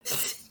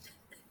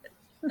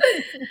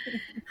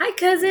Hi,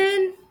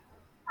 cousin.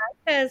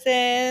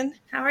 Cousin.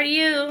 How are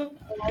you?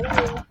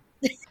 How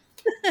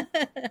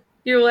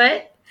You're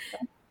what?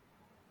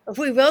 are you?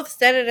 We both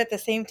said it at the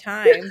same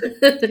time.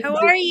 How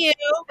are you?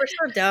 We're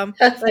so dumb.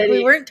 Like we Funny.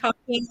 weren't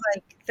talking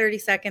like 30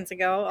 seconds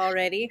ago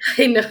already.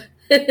 I know.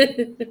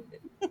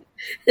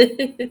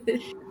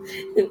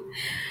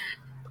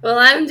 Well,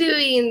 I'm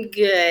doing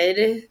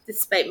good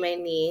despite my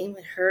knee.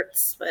 It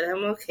hurts, but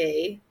I'm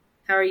okay.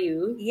 How are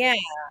you? Yeah,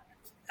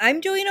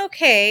 I'm doing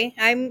okay.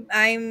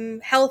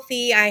 I'm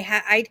healthy.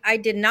 I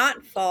did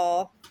not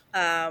fall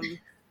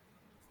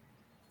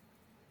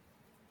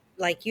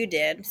like you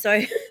did.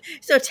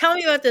 So tell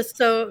me about this.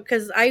 So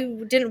cuz I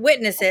didn't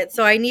witness it,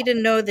 so I need to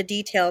know the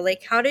detail.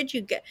 Like how did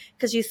you get,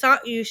 cuz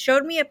you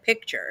showed me a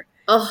picture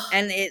Oh,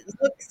 and it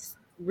looks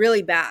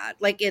really bad.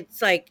 Like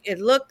it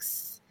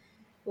looks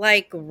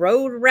like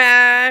road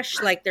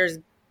rash, like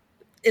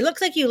it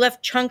looks like you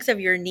left chunks of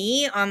your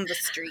knee on the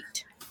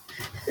street.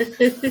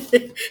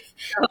 it,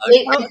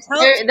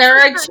 there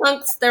Tell me are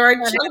chunks. There are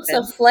what chunks of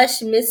happened.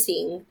 flesh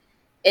missing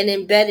and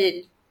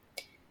embedded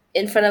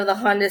in front of the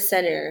Honda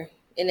Center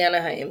in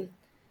Anaheim.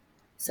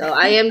 So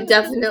I am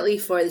definitely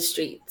for the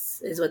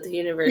streets, is what the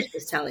universe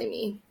was telling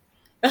me.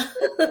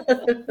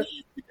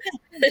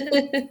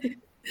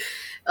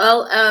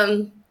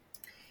 well,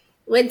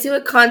 went to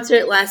a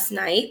concert last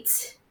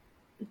night.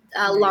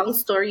 Long Nice.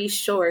 story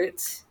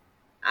short,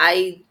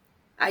 I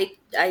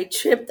I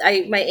tripped.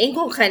 I my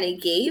ankle kind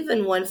of gave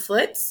in one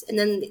foot, and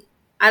then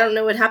I don't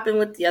know what happened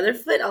with the other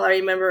foot. All I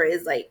remember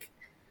is like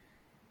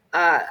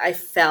I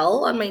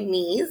fell on my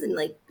knees and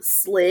like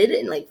slid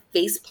and like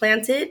face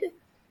planted.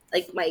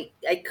 Like my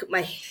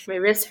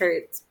wrist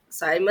hurt,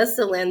 so I must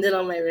have landed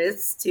on my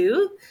wrist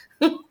too.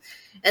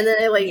 And then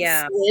I like Yeah.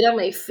 slid on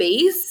my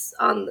face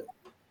on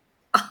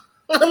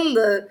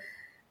the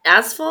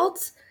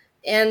asphalt,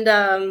 and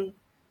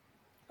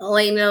all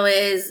I know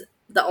is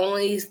the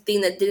only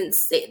thing that didn't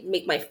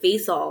make my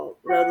face all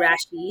road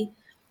rashy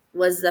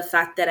was the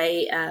fact that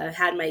I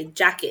had my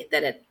jacket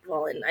that had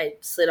fallen. I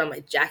slid on my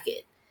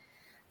jacket.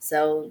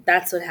 So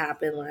that's what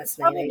happened last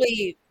night.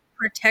 Probably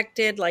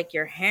protected like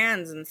your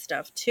hands and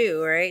stuff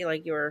too, right?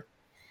 Like your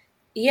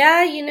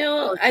Yeah,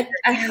 or did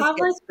I your hands have get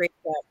like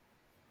scraped up?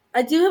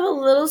 I do have a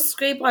little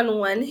scrape on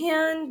one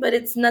hand, but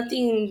it's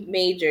nothing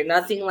major,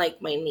 nothing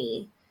like my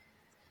knee.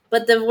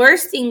 But the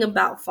worst thing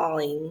about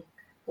falling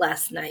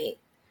last night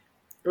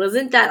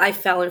wasn't that I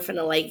fell in front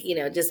of like,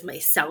 just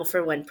myself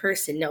or one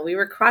person. No, we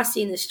were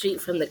crossing the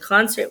street from the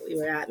concert we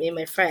were at, me and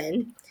my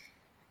friend.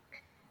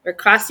 We're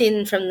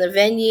crossing from the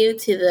venue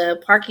to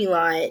the parking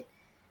lot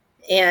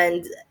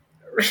and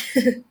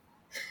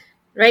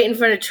right in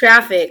front of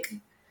traffic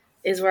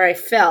is where I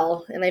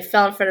fell, and I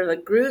fell in front of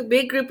a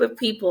big group of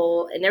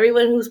people, and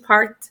everyone who's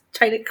parked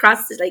trying to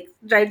cross to like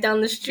drive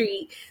down the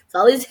street. So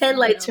all these Oh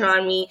headlights are no.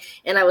 on me,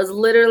 and I was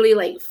literally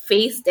like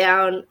face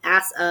down,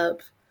 ass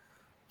up,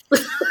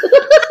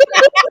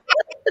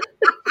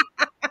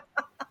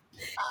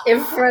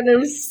 in front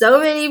of so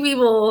many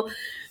people.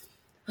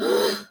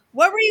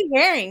 What were you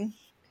wearing?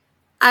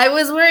 I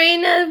was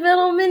wearing a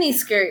little mini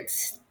skirt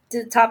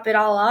to top it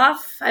all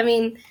off. I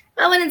mean,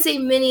 I wouldn't say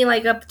mini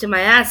like up to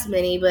my ass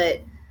mini,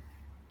 but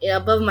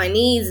above my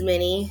knees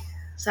mini.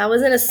 So I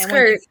was in a And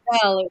when you skirt,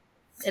 fell, it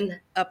was and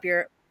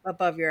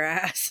above your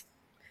ass.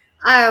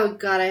 oh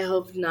god, I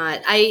hope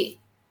not.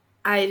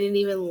 I didn't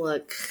even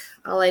look.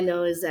 All I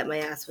know is that my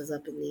ass was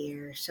up in the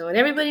air, showing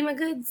everybody my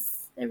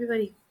goods.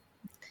 Everybody.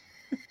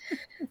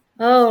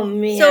 Oh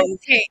So man.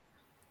 okay,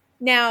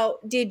 now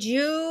did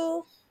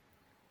you?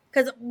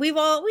 Because we've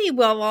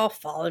all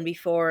fallen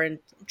before and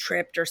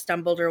tripped or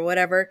stumbled or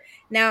whatever.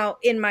 Now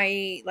in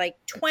my like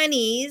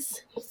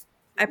 20s,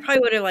 I probably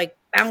would have like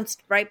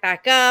bounced right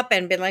back up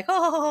and been like,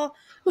 oh,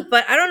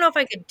 but I don't know if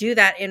I could do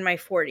that in my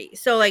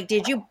 40s. So like,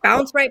 did you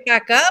bounce right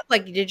back up?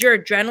 Like, did your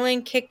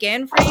adrenaline kick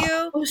in for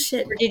you, Oh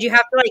shit. or did you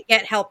have to like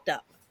get helped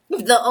up?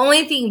 The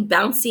only thing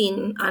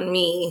bouncing on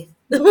me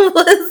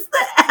was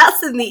the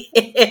ass in the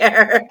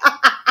air.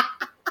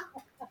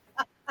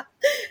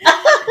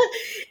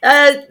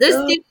 There's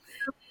Oh,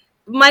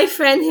 my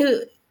friend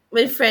who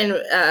my friend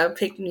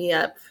picked me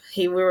up.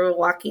 We were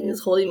walking. He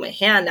was holding my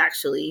hand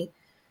actually,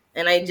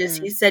 and he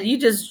mhm. said, "You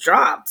just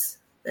dropped,"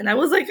 and I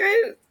was like,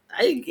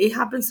 it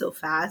happened so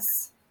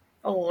fast.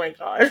 Oh my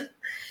god.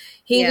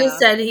 He just Yeah,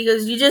 said, he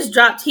goes, "You just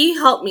dropped." He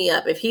helped me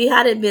up. If he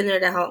hadn't been there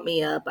to help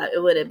me up,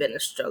 it would have been a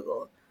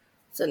struggle.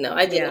 So no,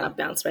 I did yeah, not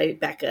bounce right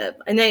back up.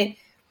 And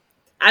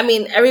I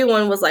mean,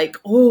 everyone was like,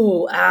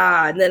 "Oh,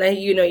 ah," and then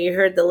you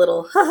heard the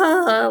little ha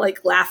ha ha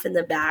like laugh in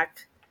the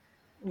back.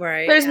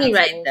 right, There's me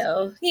right assholes.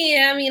 though.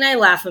 Yeah, I mean, I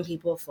laugh when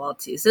people fall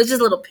too, so it's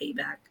just a little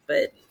payback.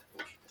 But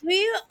Do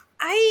you?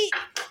 I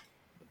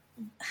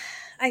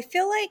I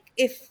feel like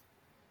if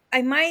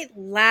I might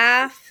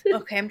laugh.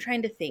 Okay, I'm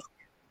trying to think.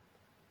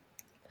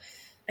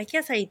 I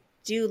guess I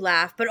do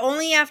laugh, but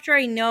only after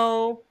I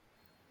know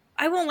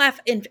I won't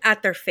laugh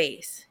at their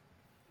face.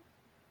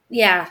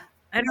 yeah,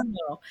 I don't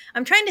know.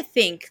 I'm trying to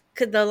think.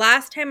 Cause the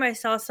last time I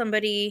saw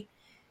somebody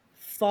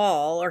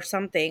fall or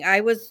something,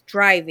 I was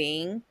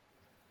driving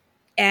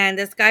and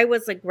this guy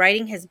was like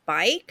riding his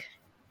bike,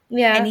 and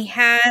Yeah.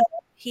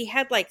 he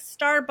had like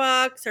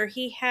Starbucks, or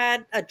he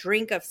had a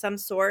drink of some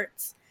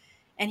sorts,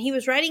 and he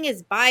was riding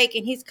his bike,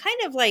 and he's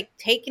kind of like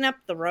taking up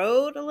the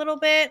road a little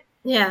bit.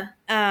 Yeah.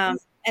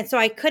 And so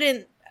I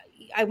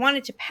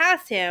wanted to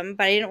pass him,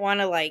 but I didn't want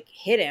to like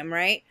hit him,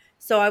 right?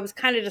 So I was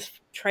kind of just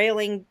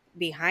trailing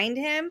behind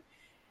him.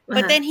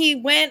 But then he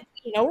went,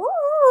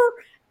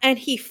 and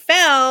he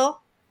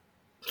fell.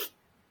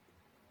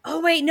 Oh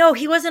wait, no,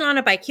 he wasn't on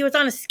a bike. He was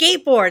on a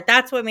skateboard.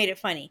 That's what made it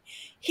funny.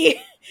 He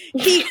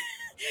he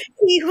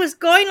he was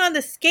going on the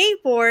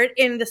skateboard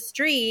in the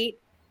street,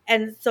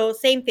 and so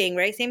same thing,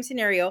 right? Same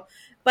scenario.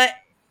 But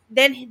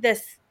then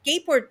the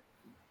skateboard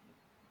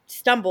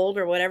stumbled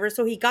or whatever,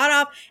 so he got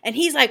off and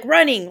he's like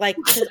running, like,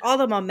 because all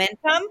the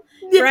momentum,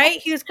 Yeah. right?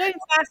 He was going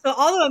fast, so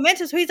all the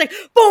momentum, so he's like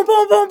boom,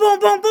 boom, boom, boom,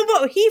 boom, boom,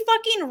 boom. He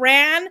fucking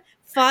ran,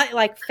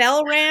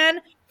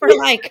 ran for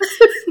like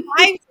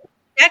 5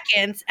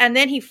 seconds, and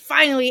then he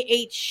finally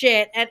ate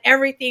shit, and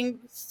everything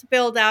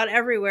spilled out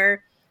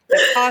everywhere. The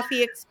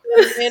coffee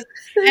exploded,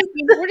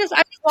 and I'm just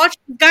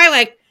watching the guy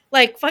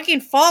like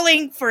fucking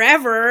falling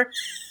forever.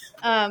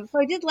 So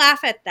I did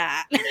laugh at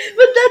that. But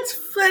that's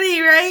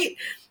funny, right?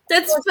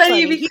 That's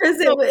funny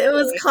because so it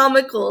was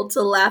comical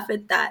to laugh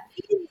at that.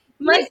 He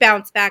might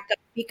bounce back up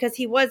because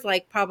he was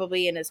like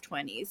probably in his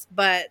 20s,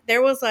 but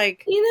there was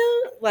like,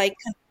 like,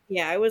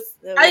 yeah, that was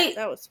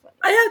funny.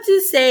 I have to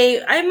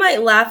say, I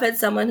might laugh at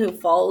someone who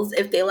falls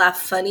if they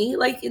laugh funny,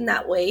 like in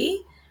that way,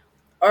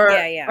 or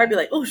I'd be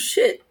like, oh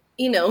shit,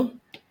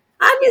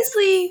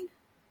 Honestly,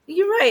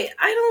 you're right.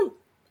 I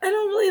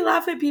don't really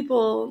laugh at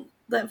people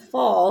that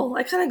fall.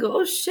 I kind of go,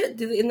 oh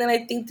shit, and then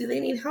I think, do they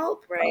need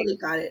help? Right. Oh, they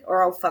got it.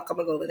 Or oh fuck, I'm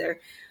gonna go over there.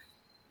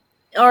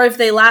 Or if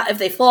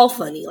they fall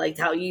funny, like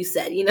how you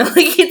said,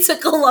 like it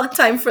took a long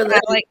time for the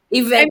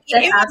event to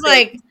happen. Was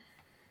like,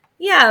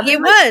 yeah,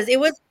 it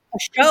was a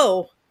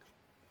show.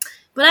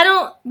 But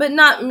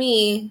not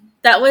me.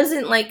 That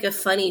wasn't like a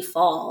funny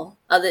fall.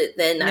 Other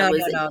than that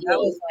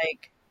was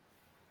like.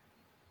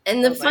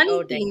 And the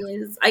funny thing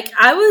is, like,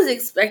 I was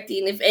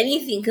expecting, if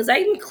anything, because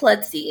I'm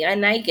klutzy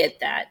and I get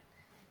that.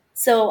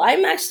 So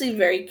I'm actually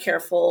very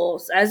careful.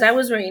 As I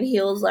was wearing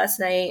heels last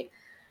night,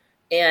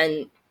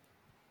 and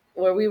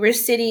where we were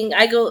sitting,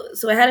 I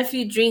had a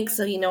few drinks,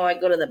 so I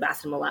go to the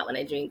bathroom a lot when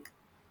I drink.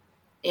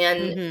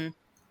 And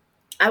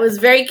I was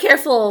very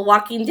careful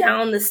walking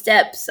down the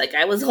steps. Like,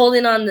 I was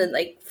holding on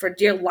for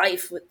dear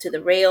life to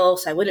the rail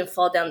so I wouldn't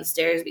fall down the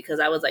stairs, because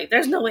I was like,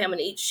 there's no way I'm going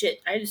to eat shit.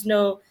 I just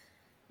know.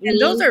 And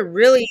those are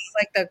really,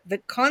 like, the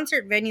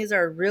concert venues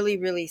are really,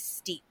 really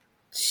steep.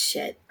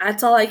 Shit.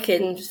 That's all I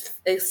can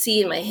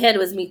see in my head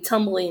was me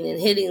tumbling and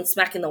hitting and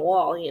smacking the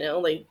wall,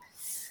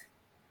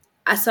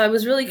 So I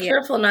was really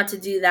careful not to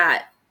do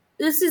that.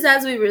 This is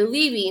as we were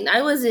leaving.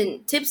 I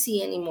wasn't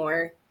tipsy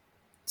anymore.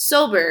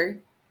 Sober.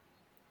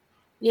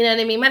 You know what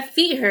I mean? My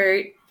feet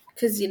hurt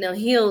because,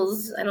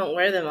 heels, I don't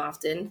wear them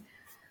often.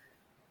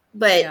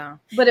 But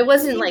it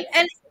wasn't like...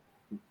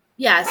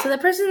 Yeah, so the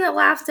person that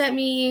laughed at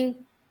me...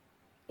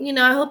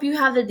 I hope you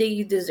have the day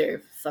you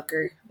deserve,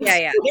 fucker.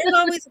 Yeah. There's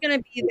always going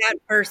to be that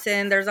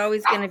person. There's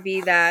always going to be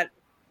that,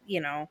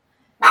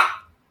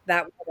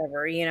 that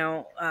whatever,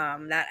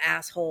 that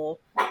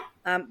asshole.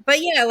 But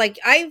yeah, like,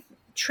 I've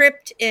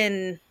tripped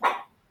in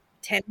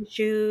tennis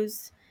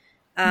shoes.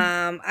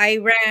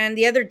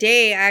 The other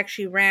day, I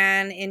actually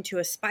ran into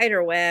a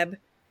spider web,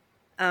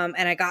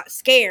 and I got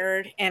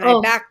scared, and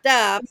I backed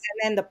up, and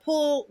then the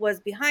pool was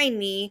behind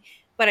me,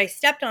 but I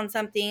stepped on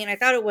something, and I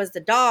thought it was the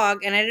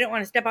dog, and I didn't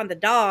want to step on the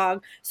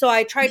dog, so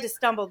I tried to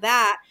stumble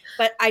that,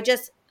 but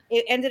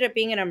it ended up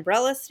being an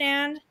umbrella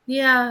stand.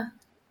 Yeah.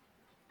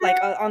 Like,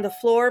 on the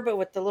floor, but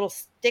with the little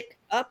stick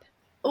up.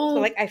 Oh.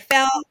 So, like,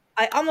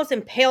 I almost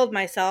impaled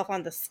myself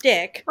on the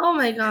stick. Oh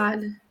my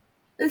God.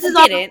 This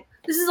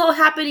is all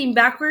happening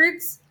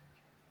backwards?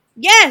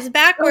 Yes,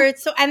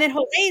 backwards. So, and then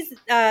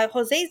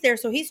Jose's there,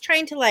 so he's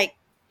trying to, like,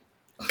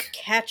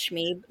 catch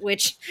me,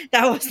 which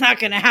that was not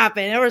going to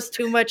happen. There was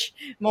too much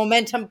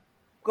momentum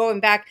going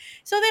back.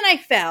 So then I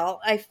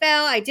fell.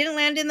 I didn't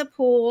land in the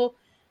pool.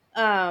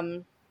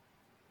 And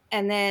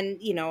then,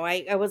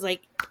 I was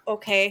like,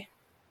 okay,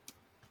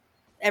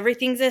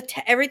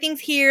 everything's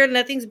here.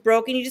 Nothing's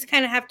broken. You just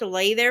kind of have to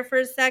lay there for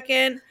a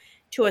second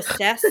to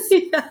assess,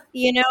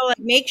 like,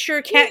 make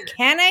sure, can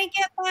I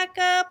get back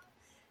up?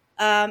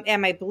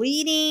 Am I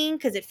bleeding?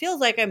 Because it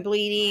feels like I'm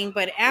bleeding,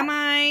 but am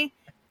I?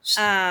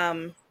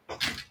 And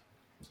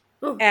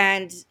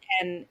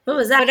what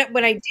was that? But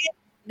when I did,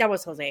 that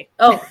was Jose.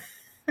 Oh,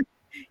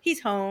 he's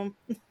home.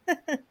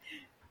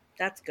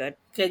 That's good.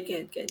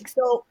 Good.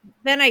 So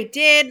then I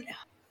did.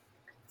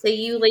 So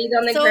you laid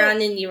on the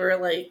ground and you were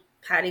like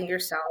patting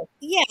yourself.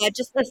 Yeah,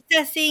 just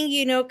assessing,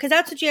 because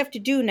that's what you have to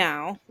do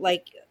now.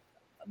 Like,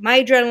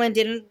 my adrenaline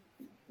didn't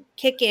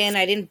kick in.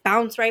 I didn't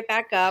bounce right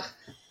back up.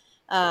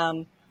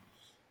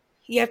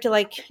 You have to,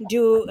 like,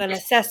 do an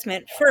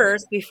assessment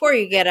first before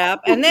you get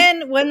up. And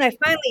then when I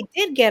finally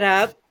did get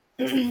up,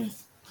 it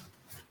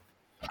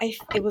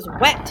was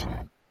wet.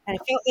 And I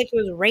felt like it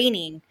was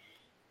raining.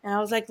 And I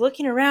was like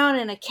looking around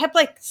and I kept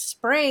like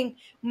spraying.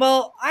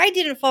 Well, I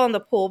didn't fall in the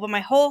pool, but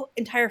my whole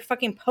entire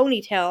fucking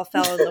ponytail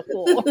fell in the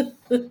pool.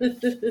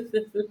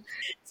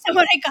 So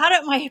when I got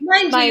up, Mind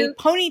my you,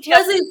 ponytail.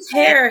 Leslie's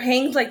hair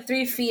hangs like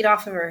 3 feet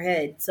off of her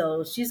head,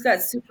 so she's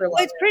got super long.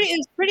 Well,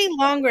 it's pretty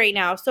long right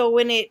now. So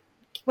when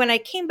I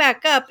came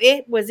back up,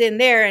 it was in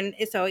there, and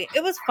so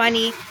it was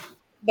funny,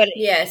 but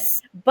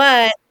Yes.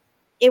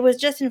 it was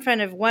just in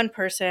front of one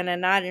person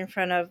and not in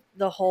front of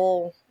the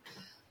whole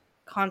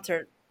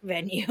concert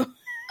venue.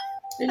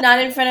 Not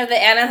in front of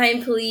the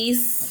Anaheim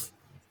police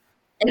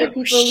and the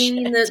people Shit.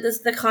 leaving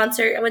the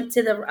concert. I went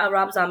to the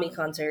Rob Zombie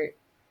concert.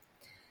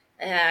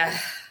 Uh,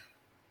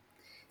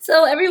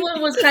 so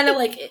everyone was kind of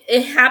like,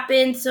 it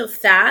happened so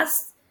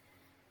fast.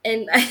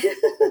 And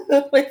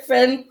my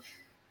friend,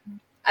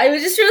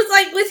 she was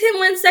like with him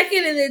 1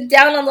 second and then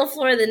down on the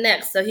floor the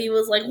next. So he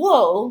was like,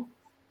 whoa.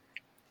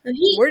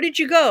 Where did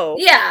you go?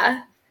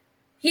 Yeah.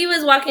 He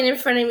was walking in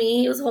front of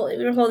me.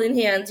 We were holding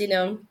hands,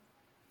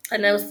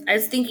 and I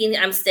was thinking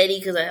I'm steady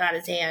because I had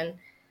his hand.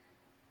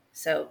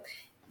 So,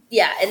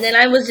 yeah, and then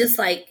I was just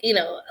like,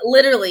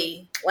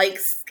 literally like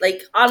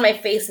on my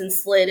face and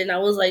slid, and I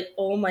was like,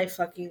 oh my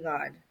fucking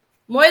god!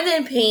 More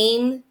than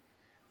pain,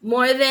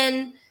 more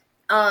than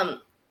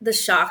the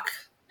shock,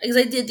 because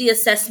I did the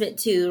assessment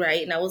too,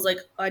 right? And I was like,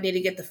 oh, I need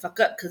to get the fuck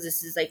up because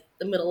this is like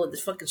the middle of the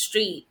fucking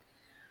street.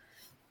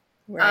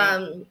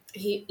 Right.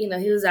 He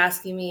was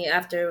asking me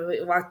after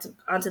we walked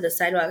onto the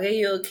sidewalk, "Hey,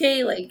 you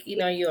okay? Like,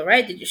 you all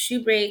right? Did your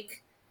shoe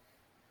break?"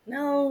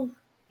 No.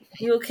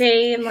 You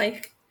okay? And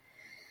like,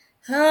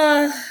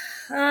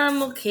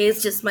 I'm okay.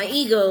 It's just my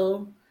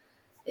ego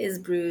is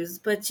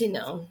bruised. But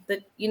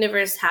the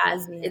universe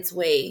has its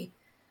way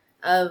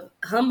of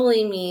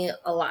humbling me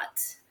a lot.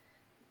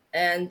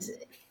 And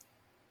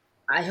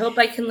I hope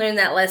I can learn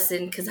that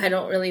lesson because I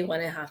don't really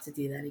want to have to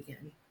do that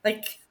again.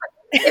 Like,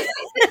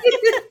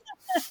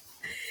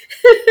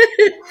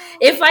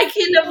 if I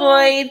can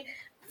avoid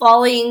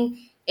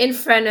falling in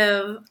front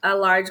of a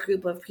large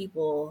group of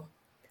people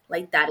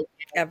like that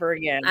Ever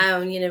again.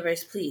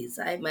 universe, please.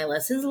 My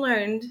lessons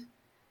learned.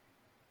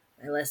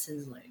 My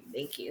lessons learned.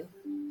 Thank you.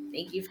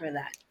 Thank you for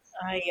that.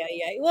 Ay.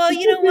 Well,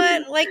 you know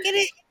what? Like, it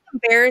is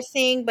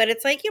embarrassing, but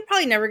it's like you're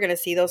probably never going to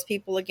see those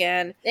people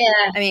again.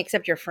 Yeah. I mean,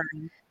 except your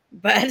friend.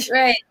 But,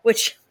 Right.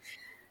 which,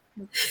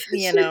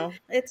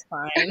 it's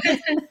fine.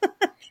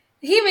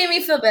 He made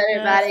me feel better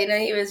about it.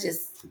 He was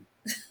just.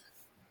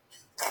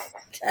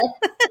 I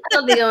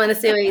don't think I want to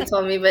say what he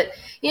told me, but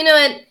you know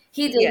what?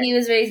 He did. Yeah.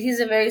 He's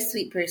a very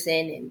sweet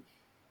person,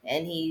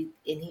 and he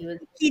was.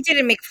 He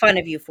didn't make fun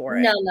of you for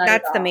it. No, not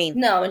That's at all. the main.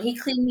 No, and he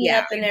cleaned me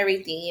up and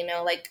everything.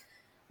 Like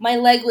my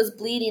leg was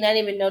bleeding. I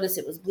didn't even notice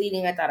it was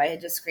bleeding. I thought I had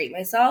just scraped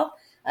myself.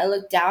 I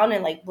looked down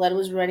and like blood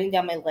was running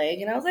down my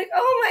leg, and I was like,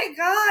 "Oh my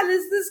god,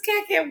 this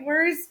can't get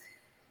worse."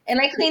 And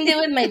I cleaned it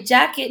with my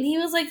jacket, and he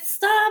was like,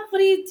 "Stop!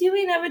 What are you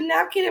doing? I have a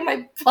napkin in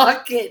my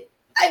pocket."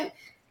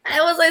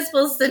 How was I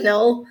supposed to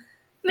know?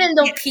 Men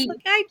don't keep.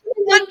 Like, I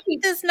want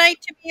this night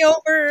to be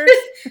over.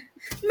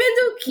 Men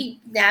don't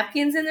keep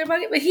napkins in their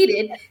pocket, but he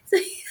did.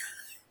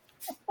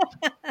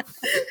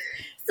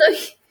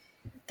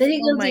 Then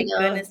he goes, oh my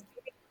goodness.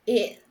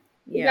 He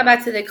got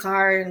back to the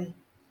car and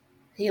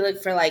he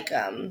looked for like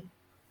I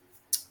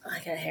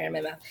got hair in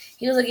my mouth.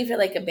 He was looking for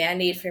like a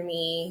Band-Aid for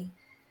me,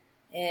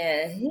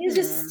 and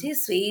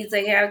he's sweet. He's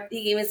like,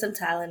 he gave me some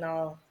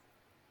Tylenol.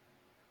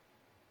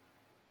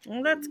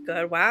 Well, that's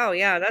good. Wow,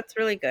 yeah, that's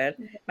really good.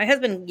 My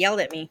husband yelled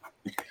at me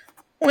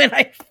when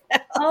I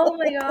fell. Oh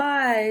my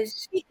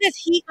gosh. Because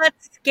he got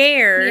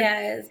scared.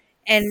 Yes.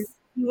 And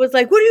he was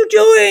like, "What are you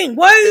doing?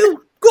 Why are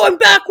you going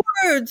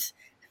backwards?"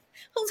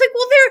 I was like,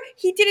 "Well,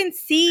 he didn't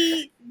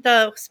see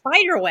the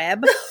spider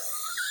web."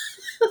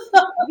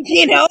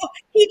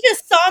 He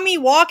just saw me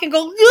walk and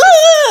go,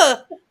 "Ugh!"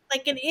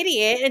 like an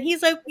idiot. And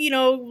he's like,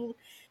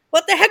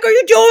 "What the heck are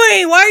you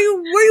doing? Where are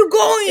you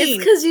going?" It's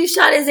because you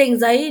shot his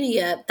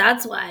anxiety up.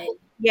 That's why.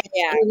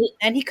 Yeah.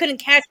 And he couldn't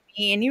catch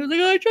me. And he was like,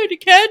 "I tried to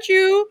catch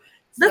you."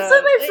 That's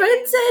what my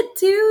friend said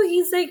too.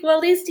 He's like, "Well,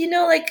 at least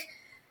like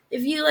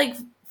if you like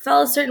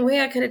fell a certain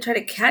way, I could have tried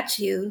to catch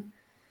you."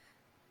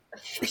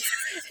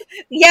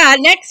 Yeah,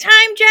 next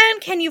time, Jen,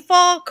 can you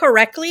fall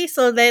correctly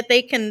so that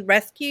they can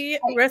rescue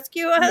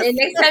us? And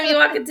next time you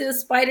walk into a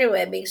spider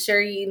web, make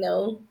sure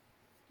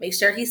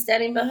he's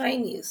standing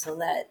behind you so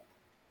that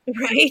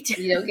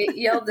you don't get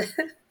yelled at.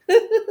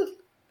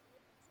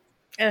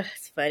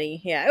 It's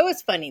funny. Yeah, it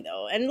was funny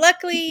though. And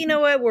luckily, you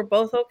know what? We're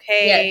both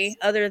okay. Yes.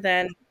 Other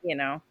than,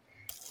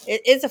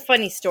 it's a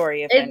funny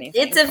story, if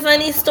anything. It's a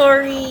funny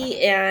story,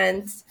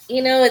 and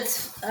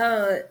it's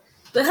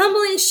but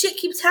humbling shit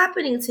keeps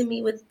happening to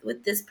me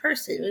with this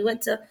person. We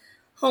went to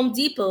Home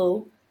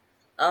Depot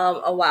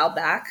a while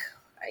back.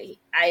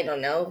 I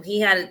don't know.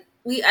 I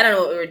don't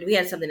know what we were doing. We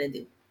had something to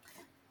do.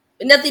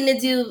 Nothing to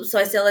do, so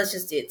I said, let's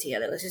just do it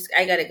together.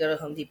 I gotta go to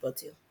Home Depot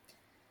too.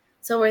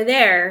 So we're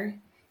there,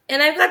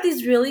 and I've got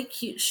these really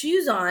cute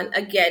shoes on.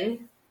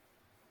 Again,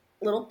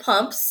 little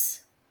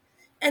pumps,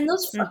 and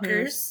those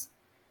fuckers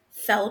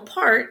fell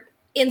apart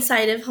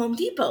inside of Home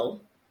Depot.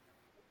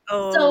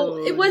 So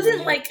Oh, it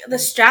wasn't like the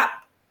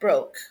strap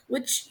broke,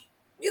 which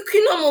you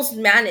can almost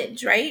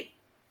manage, right?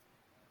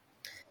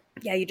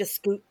 yeah, you just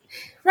scoot.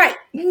 Right.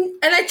 And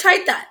I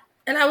tried that.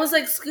 And I was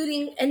like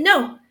scooting, and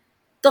no,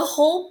 the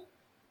whole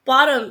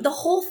bottom, the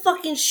whole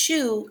fucking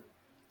shoe,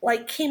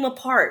 like came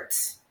apart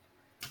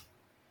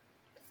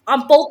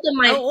on both of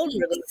my How old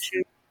feet. were those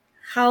shoes?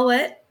 How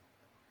what?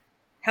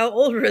 How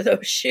old were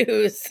those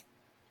shoes?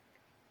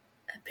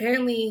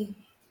 Apparently,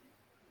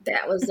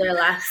 that was their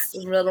last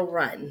little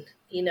run.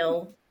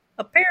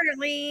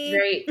 Apparently,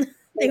 Very.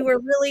 they were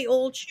really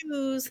old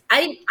shoes.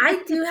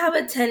 I do have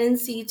a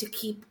tendency to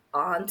keep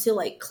on to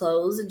like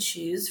clothes and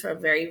shoes for a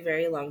very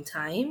very long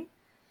time,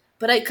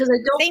 but because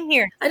Same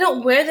here. I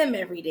don't wear them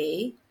every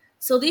day.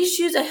 So these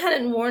shoes I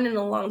hadn't worn in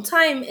a long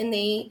time, and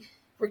they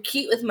were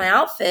cute with my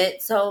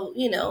outfit. So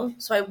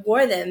so I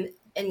wore them,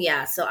 and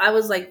yeah. So I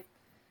was like,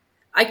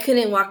 I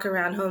couldn't walk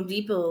around Home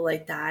Depot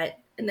like that,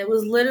 and it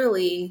was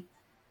literally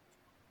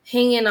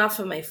hanging off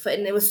of my foot,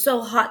 and it was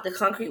so hot. The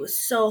concrete was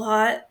so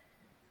hot.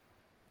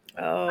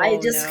 I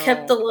Oh just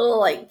kept the no. little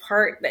like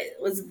part that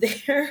was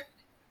there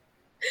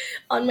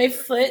on my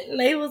foot,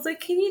 and I was like,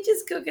 "Can you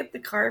just go get the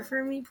car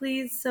for me,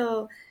 please?"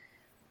 So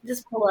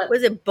just pull up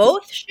Was it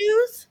both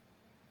shoes?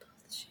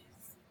 shoes,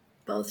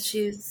 both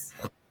shoes.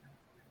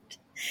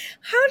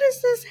 How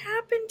does this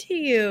happen to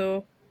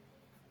you?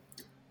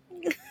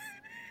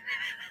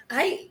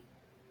 I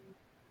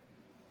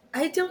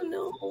I don't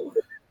know.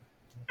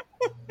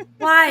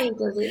 Why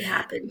does it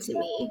happen to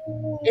me?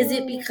 Is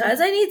it because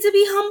I need to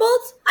be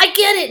humbled? I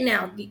get it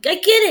now. I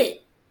get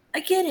it. I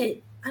get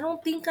it. I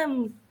don't think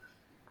I'm.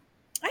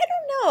 I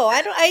don't know.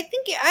 I don't. I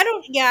think I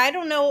don't. Yeah, I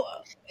don't know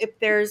if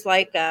there's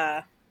like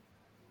a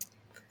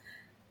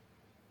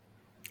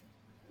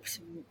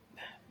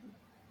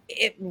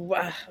it,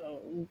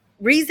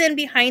 reason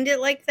behind it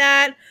like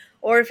that,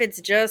 or if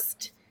it's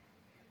just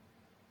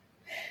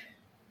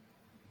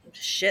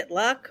shit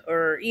luck,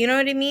 or you know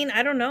what I mean.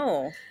 I don't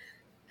know.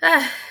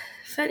 Ah,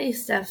 funny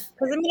stuff.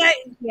 Because I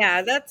mean,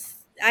 yeah,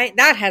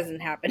 that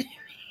hasn't happened.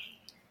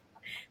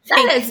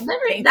 That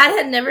Thankfully.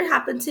 had never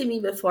happened to me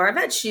before. I've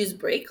had shoes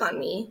break on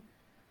me.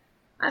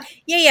 I've,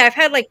 Yeah. I've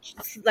had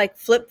like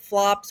flip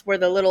flops where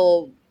the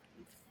little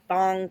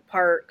thong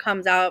part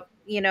comes out,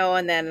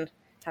 and then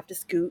have to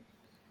scoot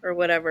or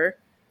whatever.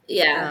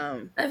 yeah,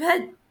 Um, I've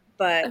had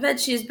but I've had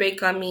shoes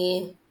break on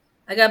me.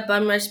 I got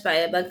bum rushed by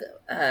a bunch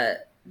of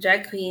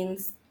drag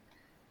queens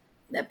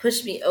that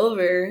pushed me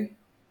over,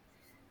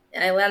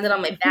 and I landed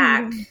on my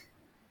back.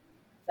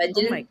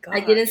 oh my I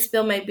didn't gosh.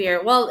 spill my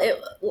beer. Well,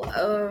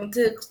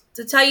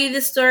 to tell you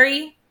this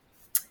story,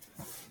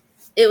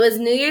 it was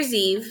New Year's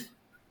Eve,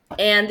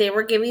 and they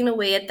were giving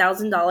away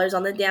 $1,000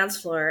 on the dance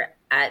floor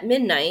at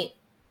midnight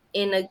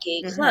in a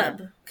gay Hmm.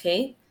 club.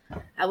 Okay,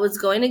 I was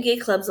going to gay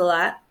clubs a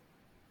lot.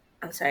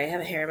 I'm sorry, I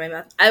have a hair in my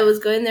mouth. I was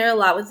going there a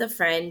lot with a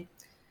friend,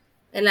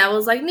 and I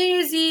was like, New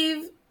Year's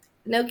Eve,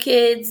 no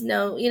kids,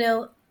 no,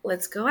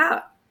 let's go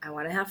out. I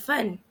want to have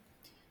fun.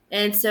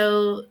 And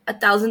so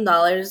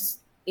 $1,000,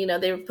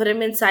 they put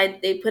them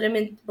inside. They put them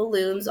in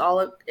balloons,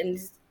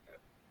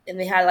 and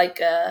they had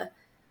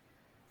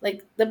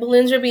like the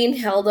balloons were being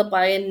held up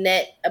by a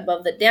net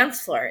above the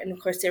dance floor, and of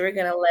course they were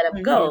gonna let them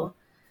Hmm. go.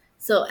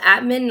 So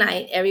at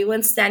midnight,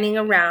 everyone's standing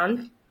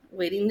around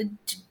waiting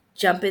to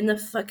jump in the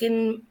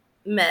fucking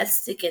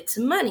mess to get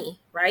some money,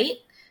 right?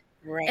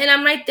 Right. And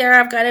I'm right there.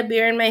 I've got a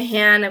beer in my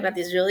hand. I've got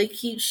these really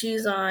cute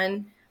shoes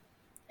on.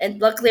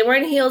 And luckily, they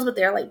weren't heels, but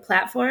they're like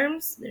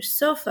platforms. They're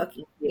so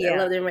fucking cute. I Yeah. love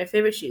them. They're my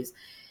favorite shoes.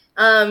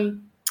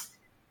 Um,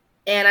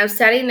 and I'm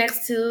standing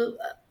next to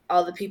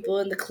all the people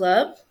in the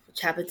club,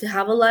 which happen to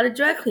have a lot of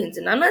drag queens.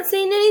 And I'm not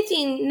saying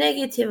anything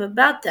negative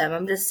about them.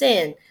 I'm just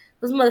saying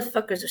those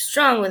motherfuckers are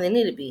strong when they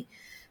need to be.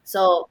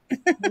 So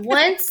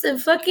once the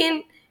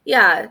fucking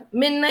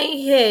midnight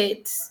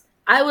hits,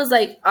 I was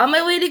like on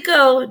my way to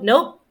go.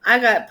 Nope, I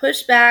got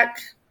pushed back.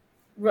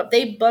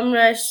 They bum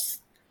rushed.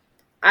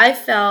 I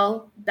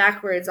fell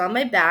backwards on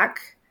my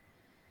back,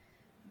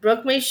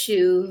 broke my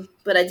shoe,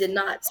 but I did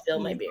not spill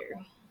my beer.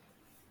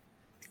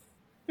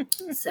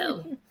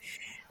 So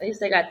at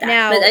least I got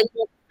that. But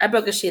Now, I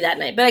broke a shoe that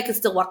night, but I could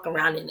still walk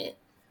around in it.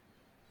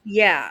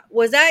 yeah,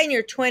 was that in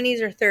your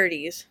 20s or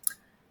 30s?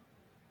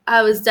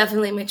 I was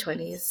definitely in my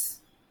 20s.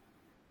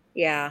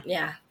 Yeah.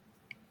 Yeah.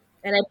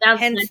 And I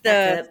bounced Hence right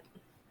back up.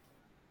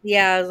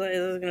 yeah, I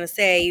was gonna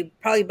say you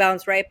probably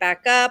bounced right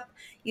back up.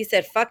 You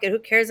said, "Fuck it, who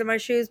cares if my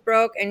shoes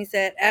broke?" And you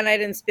said, "And I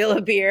didn't spill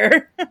a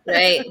beer."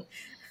 Right.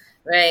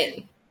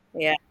 Right.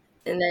 Yeah,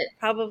 And that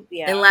probably.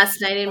 Yeah. and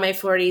last night in my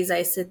 40s,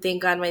 I said,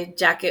 thank God my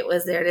jacket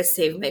was there to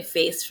save my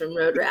face from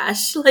road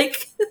rash.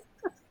 Like,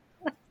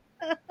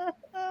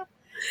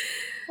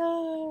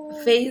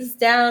 face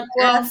down,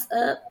 Well, ass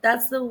up.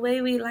 That's the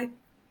way we like.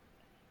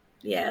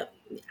 Yeah.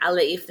 I'll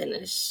let you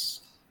finish.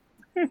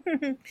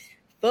 fuck.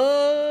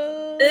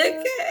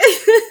 Okay.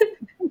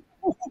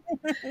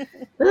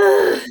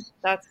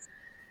 That's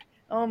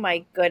oh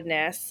my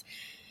goodness.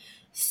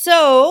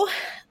 So,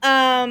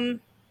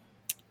 um,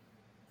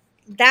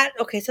 that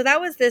okay. So that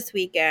was this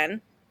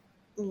weekend.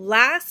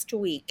 Last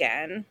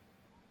weekend,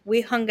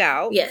 We hung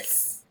out.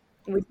 Yes.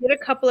 We did a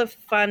couple of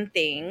fun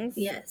things.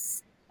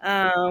 Yes.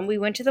 We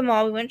went to the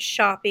mall. We went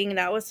shopping.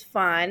 That was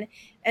fun.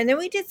 And then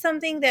we did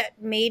something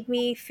that made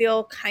me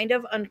feel kind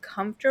of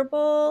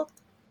uncomfortable,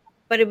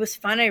 but it was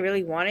fun. I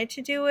really wanted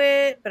to do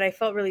it, but I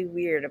felt really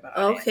weird about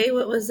it. Okay,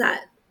 what was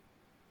that?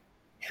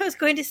 I was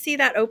going to see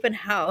that open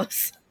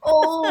house.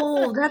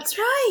 Oh, that's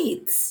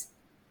right.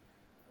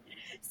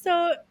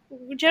 So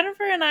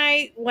Jennifer and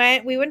I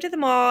went to the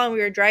mall and we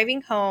were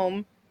driving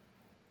home,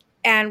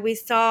 and we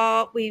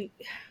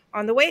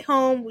on the way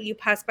home, you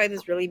pass by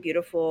this really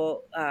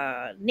beautiful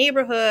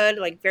neighborhood,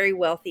 like very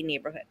wealthy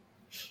neighborhood.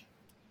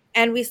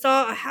 And we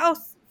saw a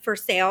house for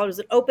sale. It was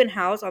an open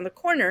house on the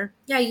corner.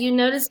 Yeah, you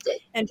noticed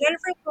it. And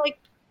Jennifer's like,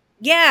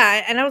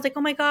 yeah. And I was like,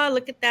 oh my God,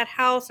 look at that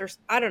house. Or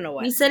I don't know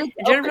what. You said it's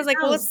And Jennifer's open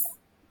like, well, house.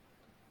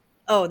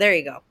 oh, there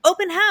you go.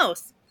 Open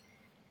house.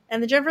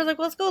 And then Jennifer's like,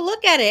 well, let's go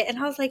look at it. And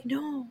I was like,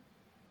 no,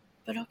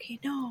 but okay,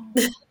 no,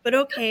 but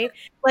okay.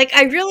 Like,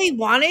 I really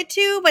wanted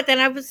to, but then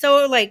I was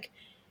so like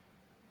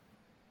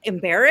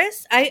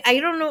embarrassed. I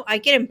don't know. I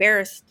get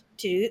embarrassed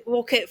to,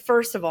 okay,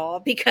 first of all,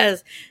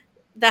 because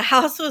the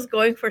house was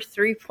going for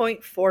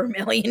 $3.4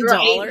 million.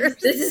 Right.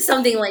 This is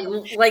something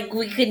like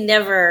we could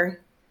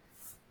never.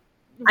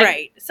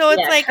 Right. So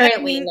it's Yeah, like, I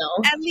currently, mean,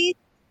 no. at least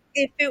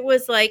if it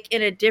was like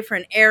in a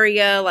different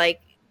area,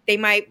 like they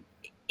might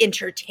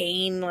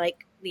entertain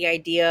like the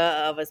idea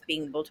of us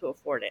being able to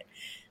afford it.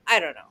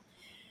 I don't know.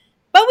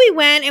 But we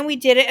went and we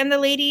did it. And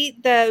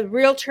the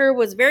realtor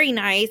was very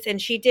nice,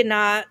 and she did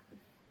not,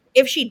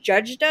 if she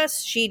judged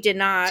us, she did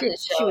not. She didn't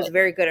show She was it.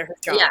 very good at her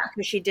job Yeah.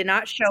 because she did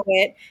not show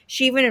it.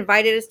 She even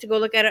invited us to go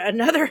look at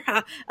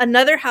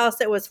another house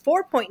that was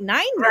 4.9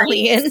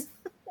 million. Right.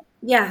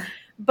 Yeah.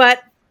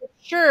 But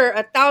sure,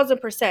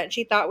 1,000%,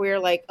 she thought we were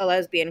like a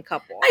lesbian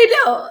couple.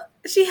 I know.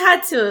 She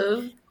had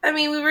to. I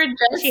mean, we were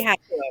dressed. She had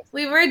to.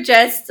 We were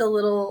dressed a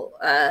little,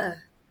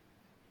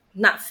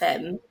 not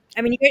femme.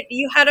 I mean,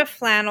 you had a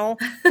flannel.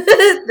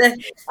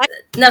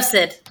 Enough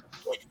said.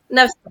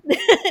 Enough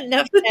said.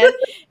 Enough said.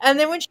 And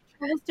then when she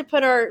told us to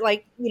put our,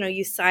 like,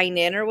 you sign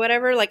in or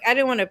whatever, like, I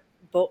didn't want to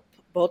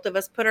both of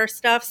us put our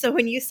stuff. So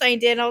when you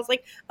signed in, I was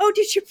like, oh,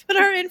 did you put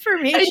our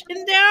information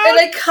down? And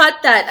I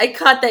caught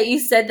that you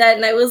said that,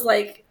 and I was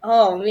like,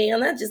 oh man,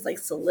 that just like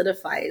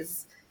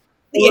solidifies.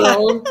 Yeah.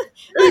 Well.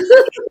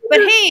 But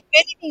hey, if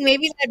anything,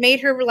 maybe that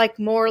made her like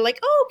more like,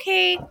 oh,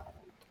 okay, a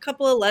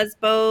couple of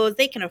lesbos,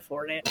 they can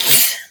afford it.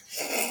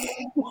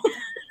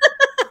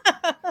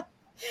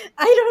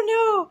 I don't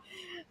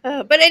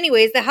know. But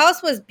anyways, the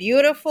house was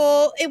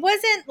beautiful. It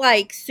wasn't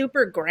like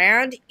super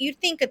grand. You'd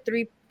think a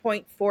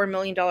 $3.4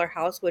 million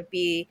house would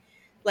be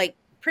like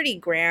pretty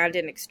grand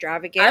and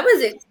extravagant. I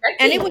was expecting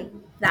And it was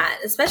that,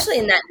 especially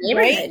in that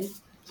neighborhood. Right?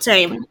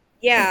 Same.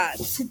 Yeah.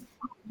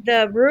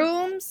 The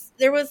rooms,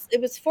 it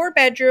was 4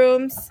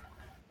 bedrooms,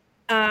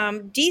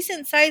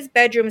 decent sized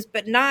bedrooms,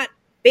 but not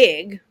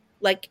big.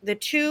 Like the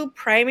 2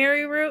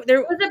 primary rooms,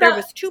 there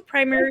was 2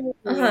 primary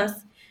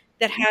rooms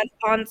that had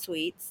en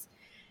suites,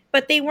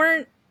 but they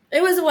weren't.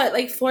 It was what,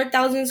 like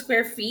 4,000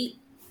 square feet?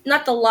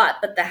 Not the lot,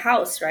 but the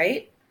house,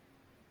 right?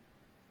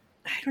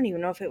 I don't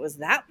even know if it was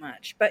that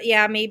much, but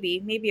yeah,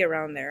 maybe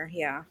around there.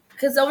 Yeah.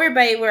 Because over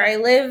by where I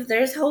live,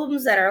 there's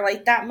homes that are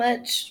like that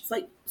much,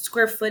 like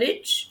square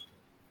footage,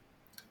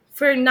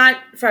 for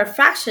a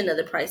fraction of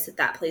the price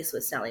that place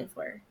was selling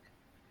for.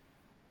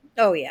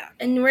 Oh yeah.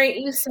 And right,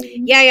 you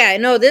saying? Yeah.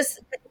 No, it's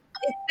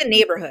the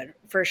neighborhood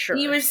for sure.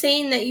 You were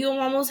saying that you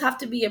almost have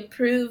to be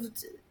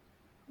approved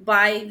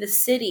by the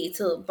city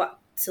to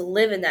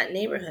live in that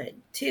neighborhood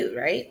too,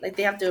 right? Like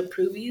they have to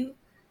approve you.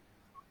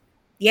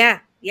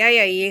 Yeah.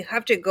 You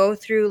have to go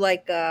through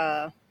like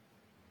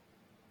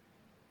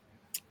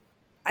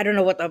I don't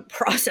know what the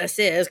process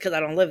is because I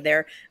don't live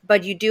there,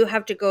 but you do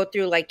have to go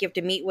through, like, you have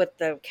to meet with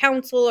the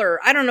council, or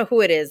I don't know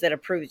who it is that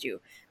approves you,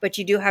 but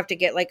you do have to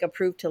get like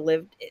approved to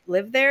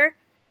live there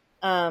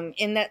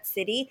in that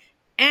city.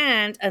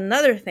 And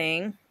another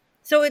thing,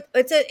 so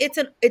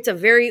it's a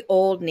very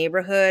old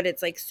neighborhood.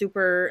 It's like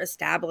super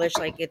established.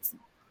 Like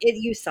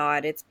you saw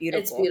it. It's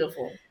beautiful. It's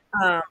beautiful.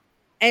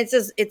 And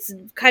it's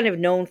kind of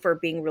known for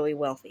being really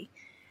wealthy.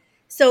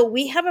 So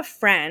we have a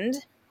friend.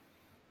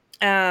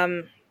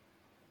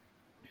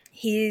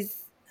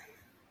 He's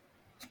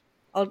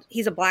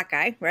a black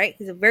guy, right?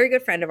 He's a very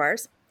good friend of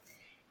ours.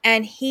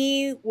 And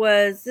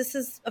this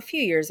is a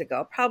few years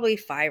ago, probably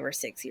 5 or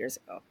 6 years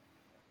ago.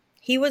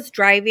 He was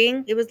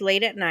driving, it was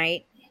late at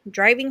night,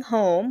 driving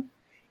home,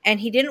 and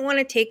he didn't want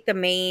to take the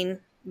main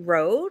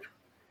road.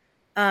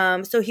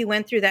 So he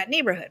went through that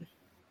neighborhood.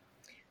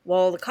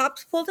 Well, the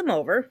cops pulled him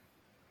over.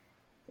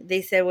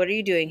 They said, what are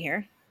you doing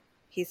here?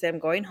 He said, I'm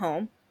going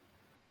home.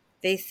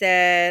 They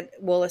said,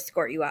 we'll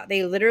escort you out.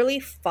 They literally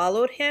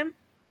followed him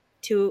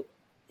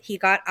he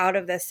got out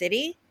of the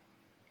city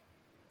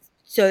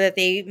so that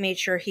they made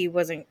sure he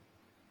wasn't,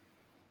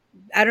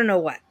 I don't know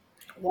what.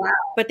 Wow.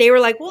 But they were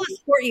like, we'll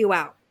escort you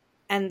out.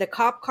 And the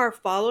cop car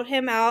followed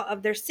him out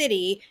of their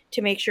city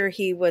to make sure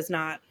he was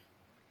not,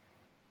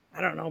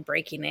 I don't know,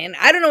 breaking in.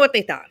 I don't know what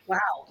they thought.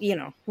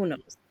 Wow. Who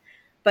knows?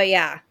 But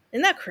yeah,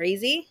 isn't that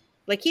crazy?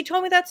 Like, he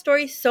told me that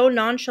story so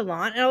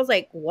nonchalant, and I was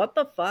like, what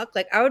the fuck?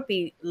 Like, I would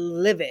be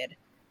livid.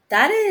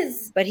 That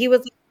is But he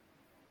was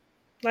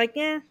like,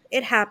 yeah,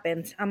 it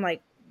happens. I'm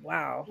like,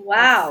 wow.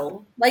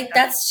 wow. Like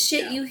that's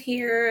shit Yeah. you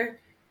hear.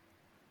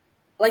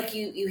 Like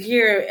you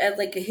hear as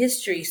like a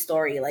history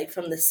story, like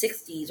from the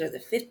 '60s or the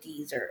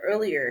 '50s or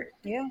earlier.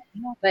 Yeah.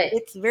 But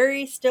It's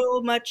very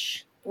still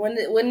much. when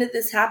did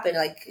this happen?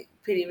 Like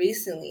pretty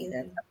recently,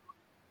 then.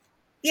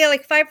 Yeah,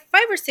 like 5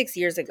 or 6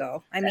 years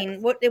ago. I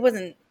mean, what it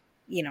wasn't,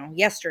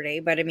 yesterday,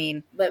 but I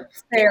mean, But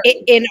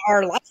fairly, in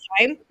our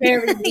lifetime,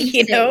 fairly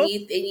you recent. know.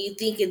 And you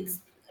think it's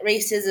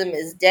racism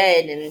is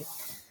dead, and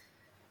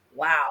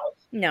wow,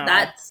 No,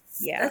 that's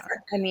yeah. that's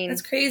I mean,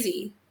 that's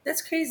crazy.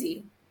 That's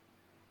crazy.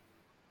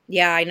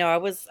 yeah, I know. I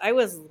was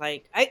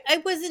like,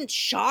 I wasn't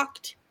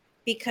shocked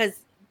because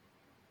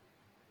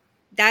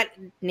that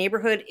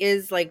neighborhood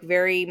is like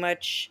very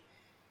much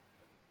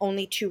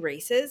only two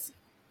races,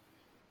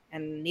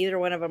 and neither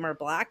one of them are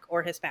black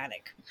or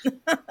Hispanic.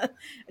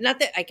 Not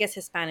that I guess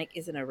Hispanic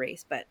isn't a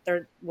race, but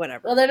they're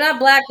Well, whatever. they're not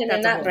black and they're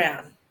That's a not whole.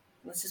 brown.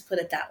 Let's just put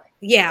it that way.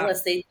 Yeah,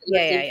 Unless they yeah,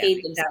 unless yeah, they yeah,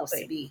 paid themselves to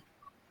exactly. be.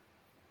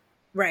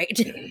 Right.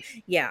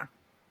 Yeah.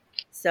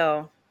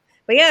 So,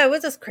 but yeah, it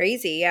was just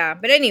crazy. Yeah.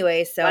 But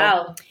anyway, so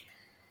Wow.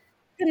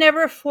 could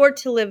never afford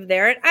to live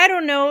there. And I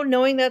don't know,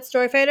 knowing that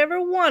story, if I'd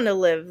ever want to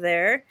live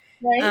there,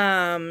 Right?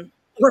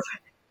 or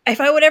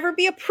if I would ever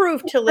be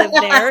approved to live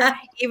there,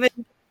 even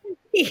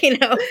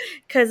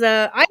because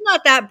I'm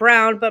not that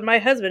brown, but my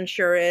husband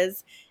sure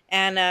is,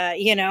 and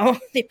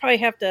they probably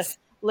have to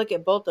look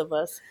at both of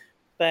us.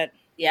 But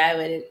Yeah, I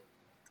wouldn't.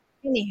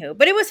 anywho,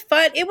 but it was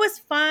fun. It was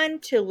fun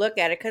to look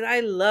at it because I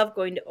love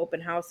going to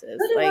open So houses.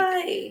 do Like,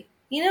 I.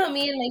 You know what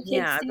me and my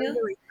yeah, kids it was do?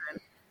 really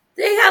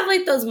They have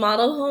like those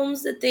model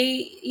homes that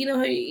they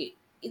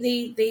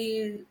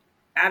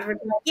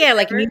advertise yeah,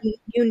 like new whatever.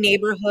 new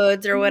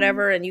neighborhoods or Mhm.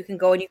 whatever, and you can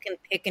go and you can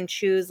pick and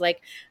choose.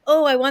 Like,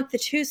 oh, I want the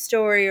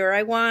 2-story, or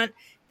I want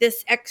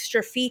this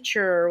extra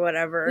feature or We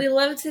whatever.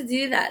 love to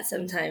do that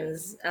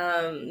sometimes.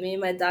 Me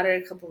and my daughter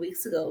a couple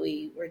weeks ago,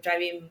 we were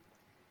driving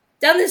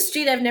down the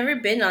street I've never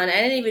been on. I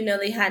didn't even know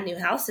they had new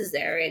houses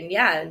there. And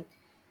yeah,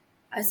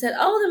 I said,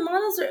 "Oh, the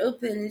models are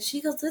open," and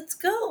she goes, "Let's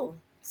go."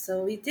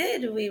 So we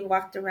did. We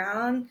walked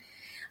around.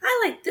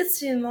 I like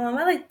this room, Mom.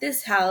 I like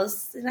this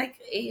house, and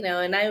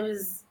and I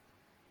was,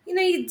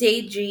 you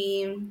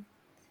daydream.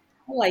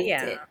 I liked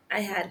Yeah. it.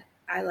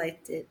 I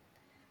liked it.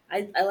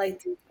 I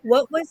liked it.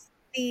 What was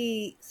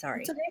the It's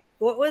sorry? okay.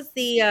 What was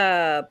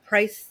the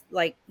price?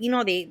 Like,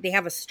 they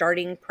have a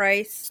starting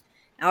price.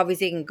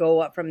 Obviously, it can go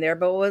up from there.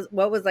 But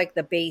what was like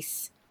the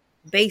base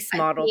I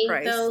model think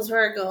price? those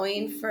were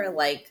going for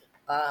like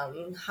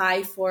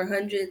high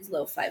 400s,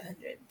 low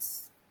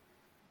 500s.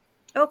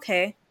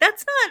 Okay,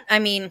 that's not. I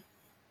mean,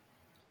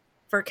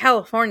 for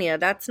California,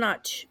 that's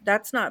not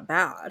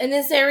bad. And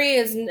this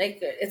area is like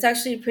it's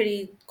actually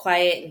pretty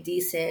quiet and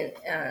decent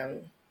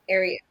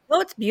area. Oh,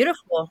 it's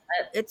beautiful.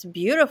 It's a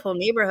beautiful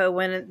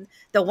neighborhood.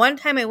 The one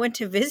time I went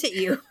to visit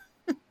you,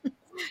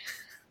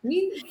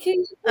 You can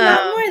do a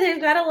lot um, more.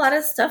 They've got a lot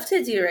of stuff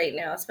to do right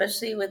now,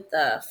 especially with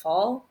the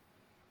fall.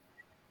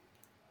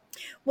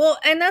 well,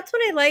 and that's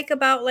what I like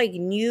about like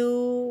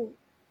new,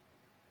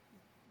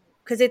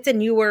 because it's a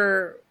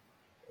newer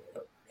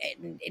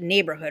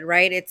neighborhood,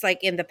 right? It's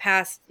like in the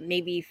past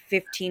maybe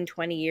 15,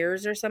 20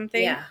 years or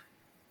something. Yeah,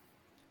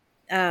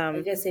 I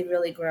Um, guess they've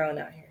really grown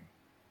out here.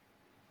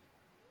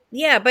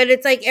 yeah, but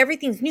it's like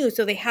everything's new,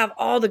 so they have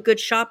all the good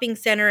shopping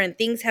center and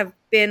things have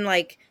been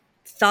like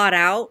thought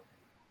out.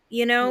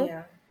 You know,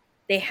 Yeah,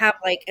 they have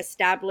like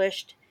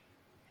established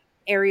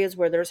areas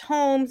where there's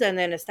homes and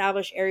then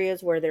established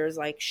areas where there's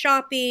like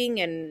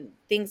shopping and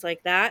things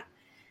like that.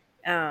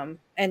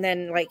 And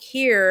then like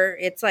here,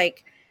 it's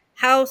like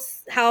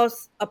house,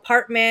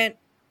 apartment,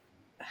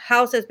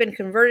 house has been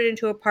converted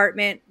into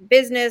apartment,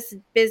 business,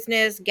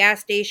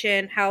 gas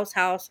station,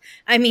 house.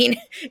 I mean,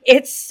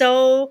 it's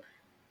so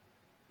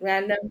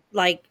random.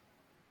 like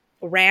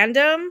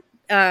random.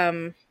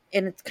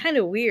 And it's kind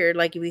of weird,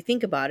 like if you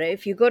think about it.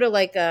 If you go to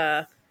like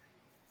a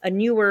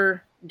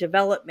newer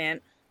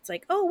development, it's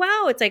like, oh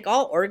wow, it's like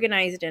all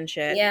organized and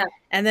shit. Yeah,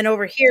 And then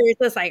over here, it's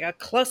just like a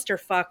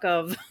clusterfuck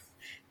of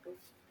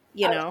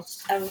you know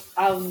of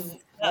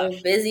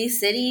stuff. busy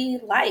city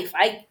life.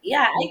 I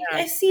Yeah,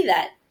 see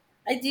that.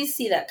 I do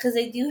see that because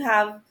they do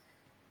have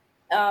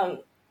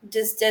um,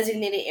 just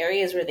designated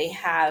areas where they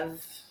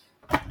have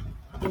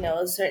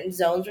certain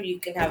zones where you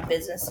can have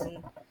business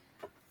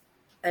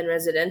and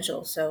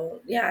residential.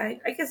 So yeah,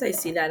 I guess I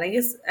see that. And I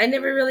guess I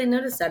never really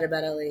noticed that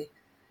about LA,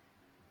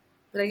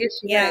 but I guess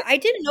you're yeah. right. I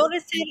didn't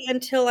notice it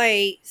until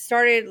I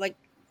started like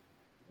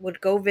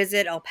would go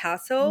visit El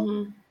Paso.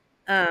 Hmm.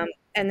 Um,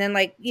 and then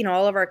like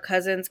all of our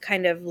cousins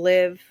kind of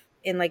live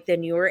in like the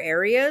newer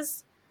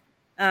areas.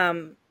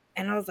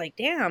 And I was like,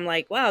 damn,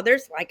 like wow,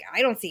 there's like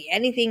I don't see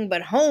anything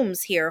but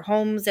homes here,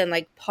 homes and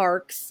like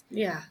parks.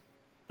 Yeah,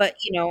 But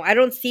I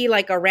don't see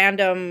like a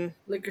random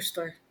liquor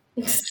store.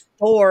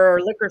 store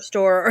or liquor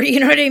store, or you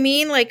know what I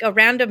mean, like a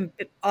random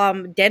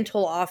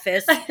dental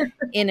office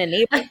in a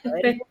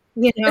neighborhood.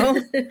 you know?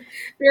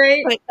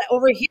 Right? Like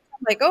over here,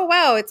 I'm like, oh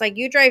wow, it's like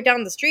you drive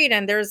down the street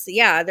and there's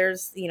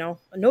a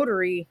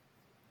notary.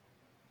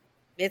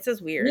 It's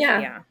just weird. Yeah.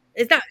 Yeah,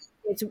 it's not.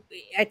 It's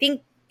I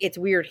think it's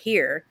weird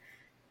here.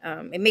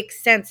 It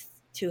makes sense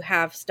to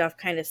have stuff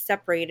kind of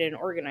separated and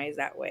organized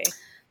that way.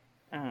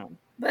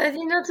 But I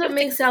think that's But what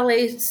it's makes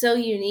LA so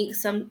unique.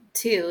 Some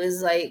too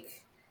is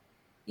like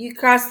you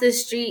cross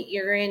this street,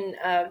 you're in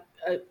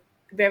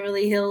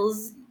Beverly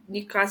Hills.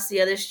 You cross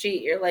the other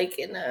street, you're like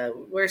in a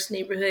worse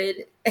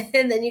neighborhood,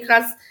 and then you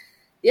cross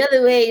the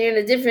other way, you're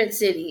in a different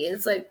city.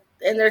 It's like,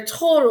 and they're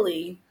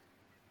totally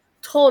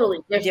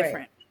different.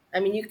 different. I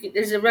mean,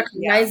 there's a Yeah,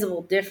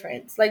 recognizable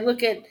difference. Like,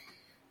 look at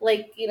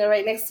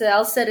right next to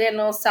El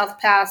Sereno, South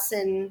Pass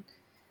in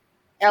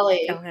LA.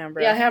 Yeah,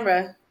 Alhambra.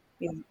 Alhambra,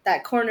 Yeah,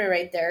 that corner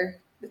right there.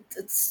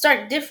 It's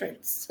stark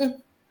difference.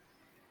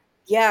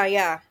 yeah,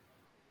 yeah.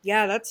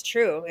 Yeah, that's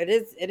true. It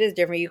is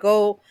different. You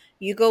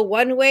go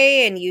one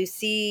way and you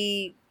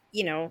see,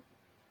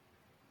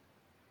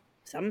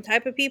 some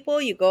type of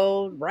people. You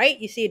go right,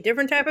 you see a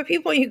different type of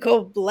people. You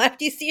go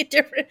left, you see a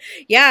different.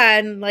 Yeah,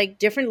 and like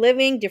different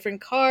living,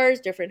 different cars,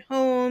 different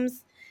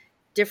homes,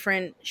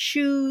 different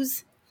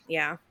shoes.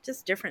 Yeah,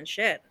 just different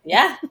shit.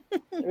 Yeah,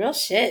 real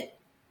shit.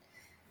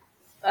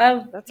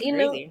 That's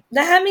crazy.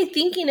 That had me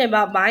thinking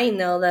about buying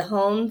though the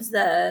homes.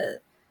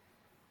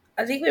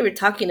 I think we were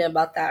talking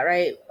about that,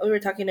 right? We were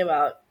talking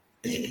about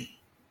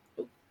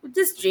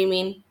just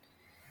dreaming.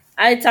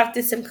 I talked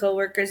to some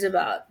coworkers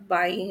about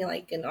buying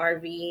like an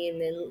RV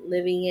and then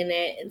living in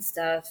it and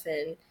stuff.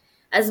 And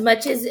as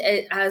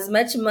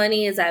much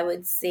money as I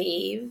would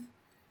save,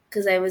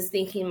 because I was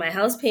thinking my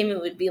house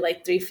payment would be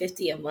like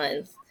 $350 a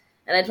month,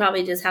 and I'd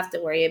probably just have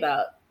to worry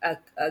about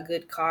a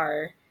good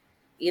car,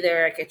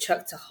 either like a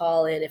truck to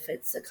haul it if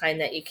it's the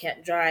kind that you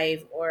can't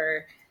drive,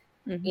 or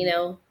you Hmm.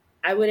 know,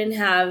 I wouldn't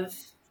have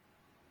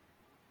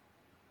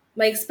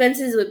my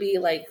expenses would be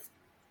like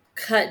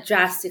cut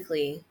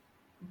drastically,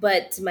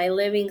 but my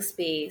living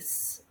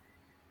space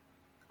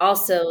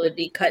also would Would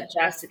be be cut cut short.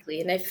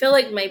 drastically. And I feel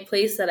like my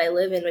place that I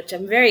live in, which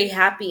I'm very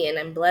happy in,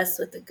 I'm blessed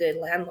with a good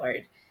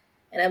landlord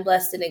and I'm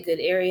blessed in a good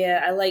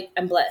area.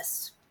 I'm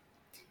blessed.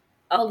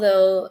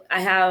 Although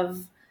I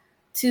have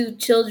two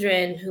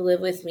children who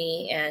live with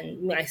me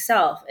and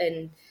myself,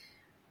 and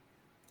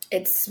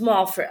it's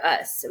small for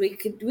us. We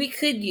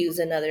could use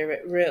another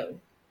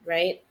room,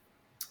 right?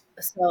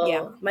 Yeah.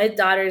 So my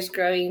daughter's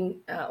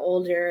growing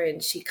older,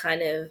 and she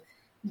kind of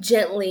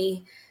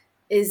gently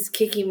is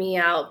kicking me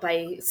out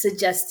by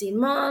suggesting,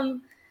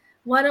 "Mom,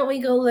 why don't we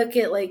go look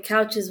at like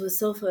couches with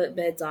sofa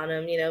beds on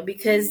them?"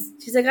 Because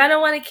she's like, "I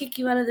don't want to kick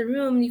you out of the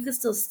room. You could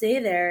still stay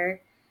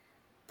there,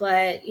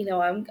 but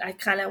I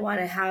kind of want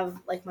to have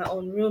like my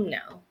own room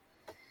now."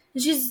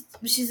 And she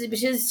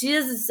does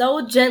it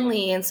so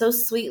gently and so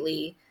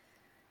sweetly,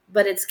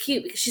 but it's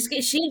cute because she's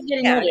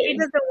getting Yeah, she older.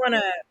 doesn't want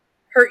to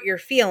hurt your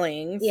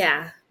feelings.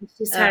 Yeah,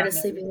 she's tired of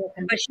Um, sleeping with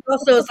him. but she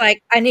also is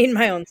like, I need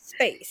my own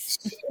space.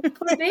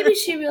 Poor baby,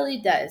 she really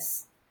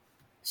does.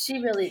 She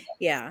really does.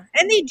 Yeah,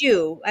 and they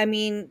do. I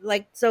mean,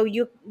 like, so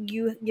you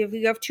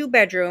have two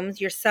bedrooms.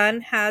 Your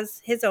son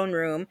has his own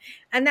room,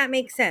 and that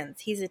makes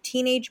sense. He's a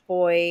teenage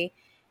boy.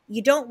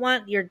 You don't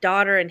want your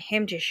daughter and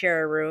him to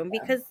share a room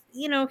because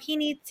he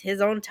needs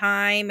his own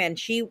time, and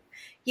she,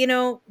 you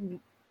know,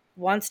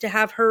 wants to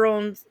have her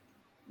own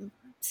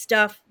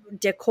stuff,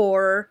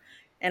 decor,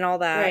 and all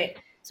that. Right.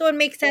 So it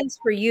makes sense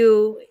for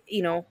you,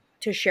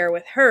 to share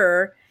with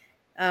her.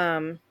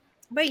 Um,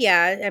 but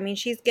yeah, I mean,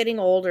 she's getting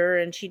older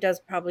and she does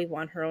probably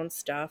want her own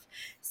stuff.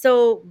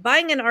 So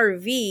buying an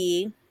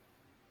RV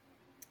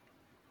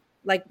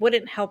like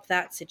wouldn't help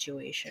that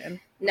situation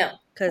No.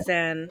 because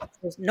then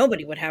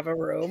nobody would have a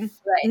room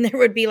Right. and there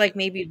would be like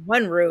maybe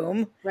one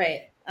room.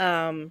 Right.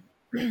 Um,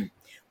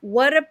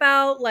 what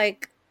about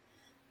like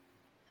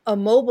a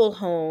mobile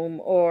home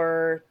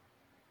or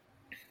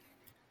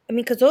I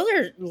mean, because those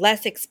are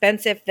less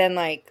expensive than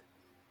like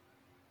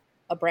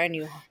a brand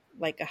new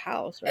like a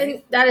house, right?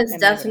 And that is I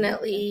imagine.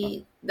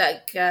 definitely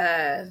like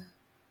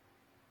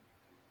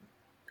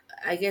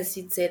I guess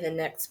you'd say the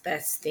next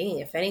best thing,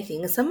 if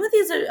anything. And some of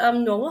these are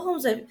mobile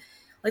homes,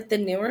 like the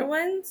newer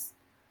ones.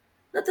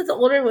 Not that the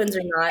older ones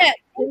are not. Yeah,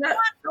 They're not.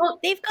 Oh,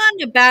 they've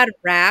gotten a bad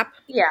rap.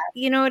 yeah.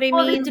 You know what I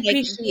Well, they mean? Like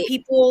depreciate.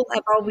 people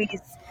have always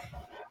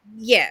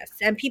yes,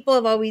 and people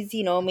have always,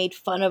 made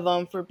fun of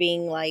them for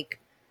being like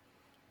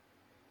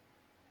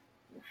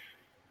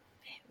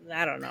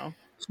I don't know,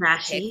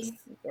 hicks Trashy.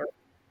 or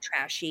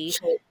trashy.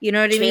 Tra- You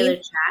know what I Trailer mean?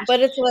 trash. But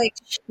it's like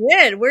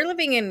shit, we're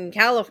living in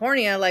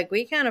California, like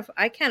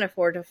I can't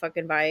afford to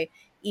fucking buy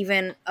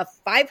even a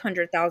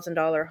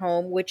 $500,000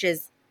 home, which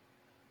is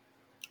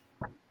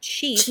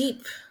cheap,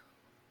 Cheap.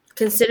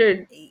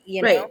 Considered.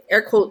 you know. Right.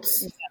 Air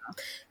quotes.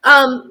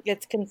 Um,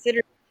 It's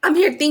considered I'm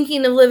here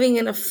thinking of living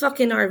in a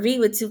fucking RV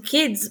with two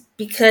kids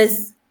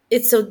because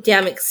it's so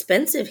damn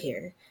expensive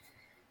here.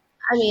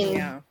 I mean,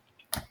 yeah.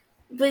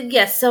 but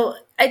yes, so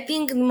I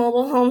think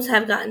mobile homes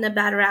have gotten a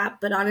bad rap,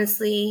 but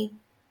honestly,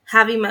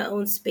 having my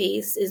own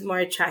space is more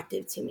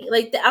attractive to me.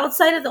 Like the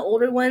outside of the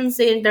older ones,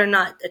 they're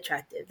not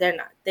attractive. They're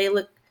not. They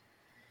look.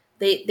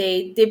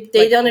 They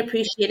Like don't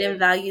appreciate and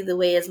value the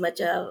way as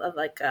much of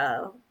like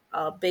a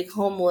big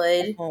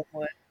Homewood,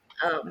 Homewood.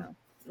 um, No.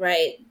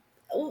 right?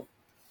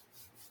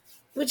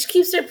 Which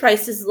keeps their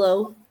prices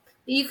low.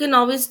 You can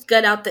always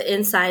gut out the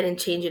inside and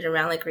change it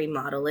around, like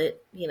remodel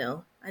it.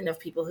 I know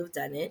people who've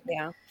done it.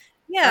 Yeah.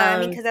 Yeah, I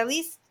mean, Um, because at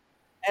least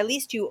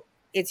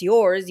it's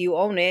yours. You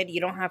own it.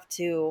 You don't have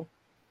to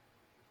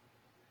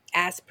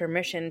ask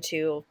permission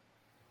to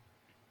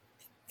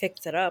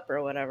fix it up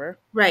or whatever.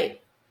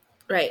 right,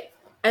 right.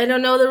 I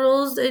don't know the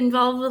rules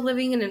involved with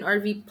living in an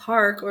RV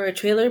park or a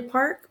trailer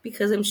park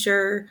because I'm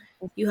sure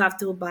you have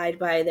to abide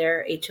by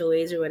their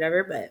HOAs or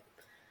whatever. But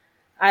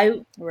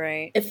I,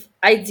 Right. if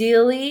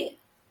ideally,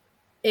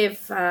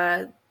 if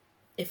uh,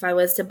 if I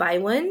was to buy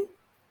one,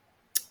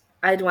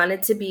 I'd want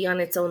it to be on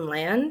its own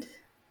land,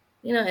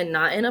 and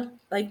not in a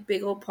like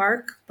big old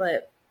park.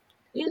 But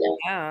you know,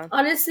 Yeah.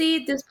 honestly,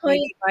 at this Maybe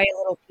point, buy a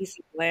little piece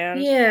of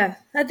land. yeah,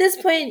 at this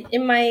point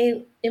in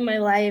my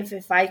life,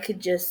 if I could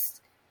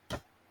just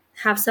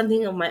have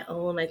something of my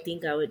own, I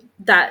think I would.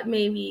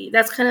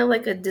 That's kind of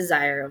like a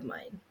desire of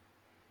mine.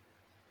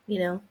 You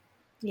know,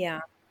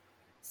 Yeah.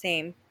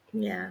 Same.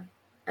 yeah.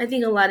 I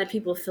think a lot of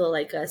people feel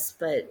like us,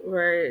 but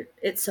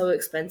it's so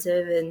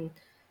expensive, and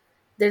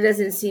there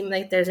doesn't seem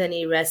like there's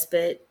any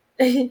respite.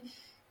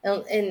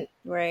 And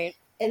Right.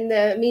 and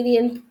the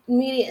median,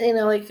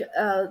 like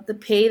the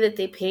pay that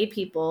they pay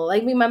people.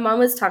 Like me, my mom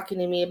was talking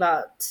to me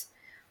about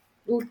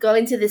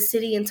going to the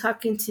city and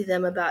talking to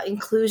them about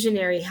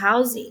inclusionary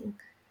housing.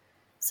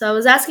 So I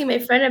was asking my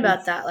friend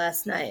about that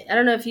last night. I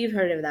don't know if you've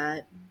heard of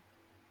that.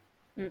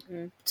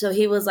 Mm-mm. So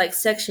he was like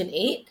Section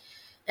 8.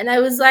 And I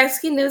was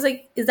asking, it was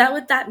like, is that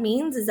what that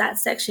means? Is that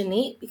Section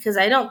 8? Because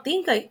I don't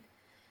think I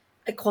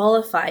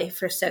qualify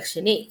for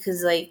Section 8.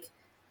 Because, like,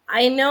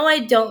 I know I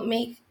don't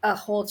make a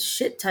whole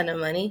shit ton of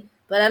money,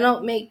 but I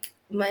don't make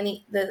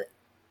money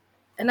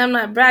and I'm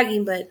not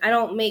bragging, but I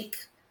don't make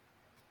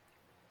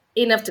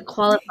enough to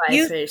qualify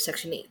You, for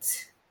Section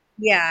 8.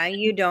 yeah,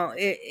 you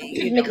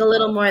Make a don't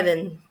little more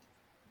qualify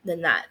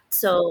than that.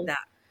 So, that.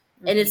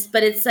 and Hmm.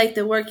 it's like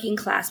the working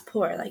class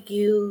poor. Like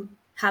you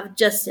have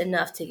just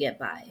enough to get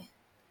by.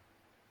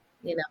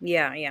 You know.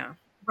 Yeah, yeah.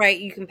 Right,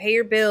 you can pay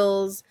your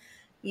bills.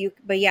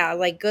 But yeah,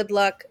 like good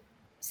luck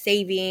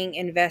saving,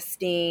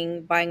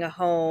 investing, buying a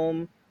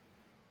home,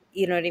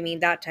 you know what I mean?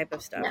 That type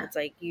of stuff. Yeah. It's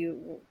like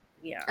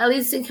yeah. At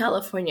least in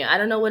California, I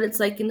don't know what it's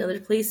like in other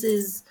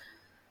places.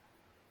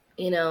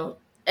 You know,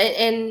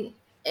 and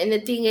the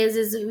thing is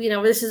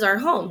this is our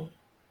home.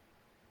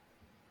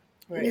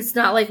 Right. It's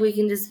not like we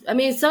can just. I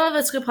mean, some of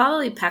us could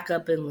probably pack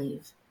up and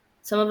leave.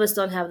 Some of us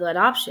don't have that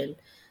option.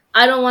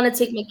 I don't want to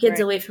take my kids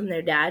Right. away from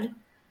their dad.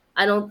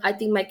 I don't. I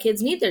think my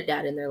kids need their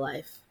dad in their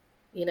life.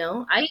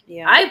 I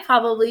Yeah. I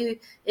probably,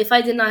 if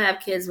I did not have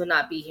kids, would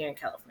not be here in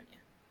California.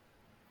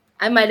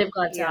 I might have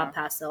gone to El Yeah.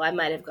 Paso. I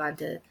might have gone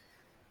to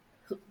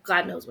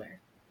God knows where,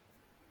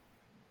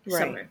 Right.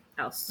 somewhere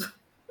else.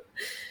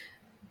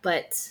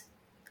 But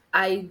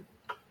I,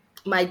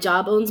 my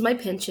job owns my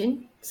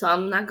pension, so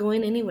I'm not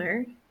going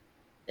anywhere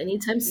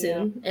anytime Yeah.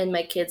 soon. And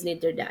my kids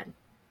need their dad.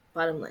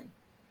 Bottom line.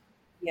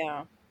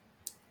 Yeah.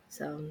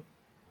 So,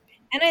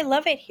 And I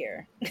love it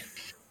here.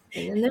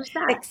 and then there's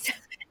that.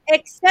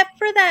 Except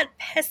for that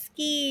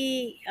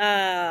pesky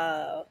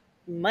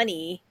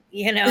money,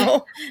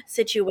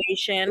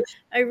 situation.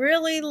 I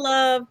really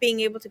love being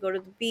able to go to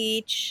the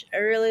beach. I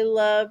really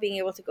love being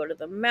able to go to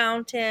the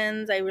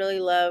mountains. I really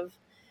love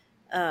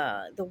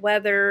the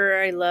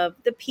weather. I love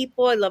the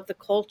people. I love the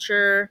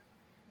culture.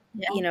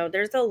 Yeah,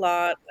 There's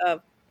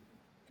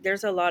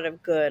a lot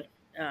of good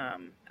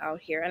out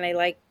here, and I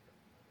like,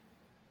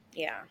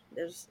 yeah.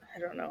 I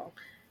don't know,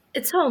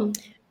 it's home.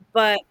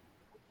 but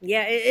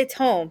yeah, it's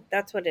home.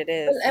 That's what it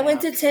is. I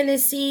went Yeah. to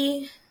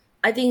Tennessee.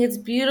 I think it's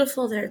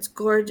beautiful there. It's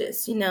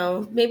gorgeous.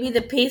 Maybe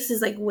the pace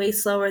is like way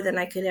slower than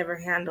I could ever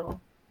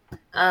handle.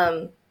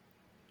 Um,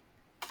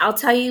 I'll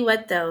tell you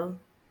what though,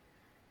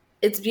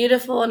 it's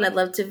beautiful and I'd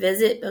love to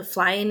visit. But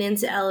flying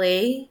into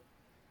LA,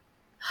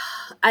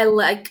 I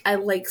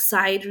like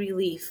sighed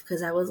relief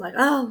because I was like,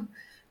 oh,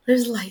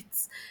 there's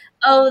lights.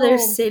 Oh,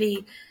 there's Home.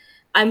 city.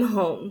 I'm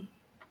home.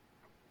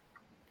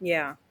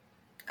 Yeah.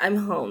 I'm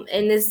home,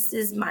 and this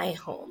is my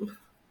home.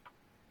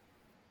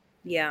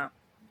 Yeah.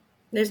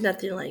 There's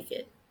nothing like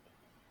it.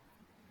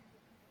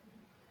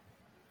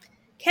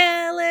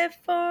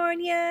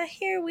 California,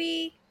 here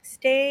we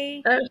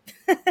stay Uh,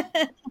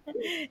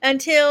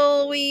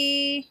 until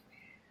we,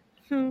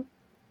 hmm,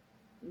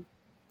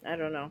 I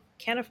don't know,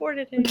 can't afford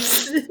it anymore.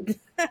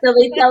 so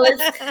they tell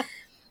us,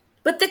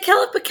 but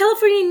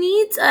California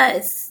needs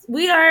us.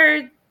 We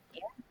are.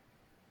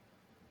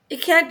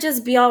 It can't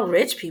just be all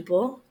rich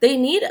people. They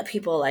need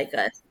people like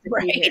us to be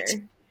Right. here.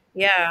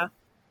 Yeah.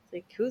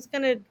 Like, who's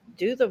going to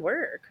do the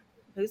work?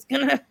 Who's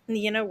going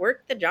to,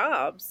 work the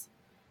jobs?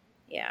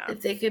 Yeah.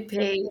 If they could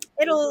pay,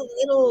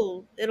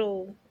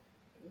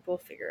 We'll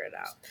figure it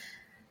out.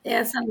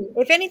 yeah, something.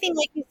 If anything,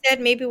 like you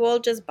said, maybe we'll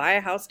just buy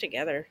a house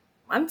together.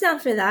 I'm down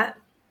for that.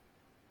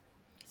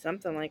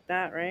 Something like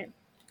that, right?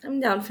 I'm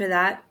down for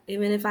that.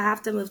 Even if I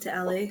have to move to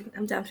LA,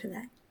 I'm down for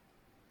that.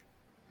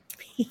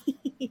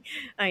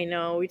 I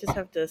know. We just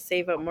have to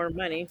save up more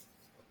money.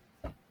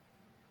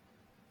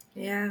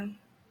 Yeah.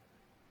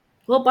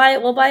 We'll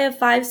buy a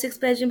 5, 6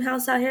 bedroom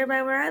house out here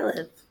by where I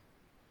live.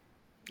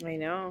 I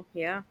know.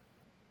 Yeah.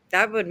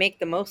 That would make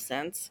the most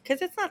sense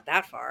because it's not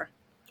that far.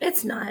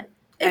 It's not.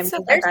 I It's not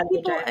mean, that there's bad of a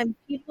people drive. and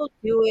people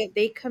do it.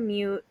 They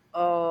commute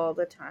all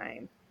the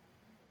time.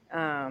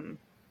 Um,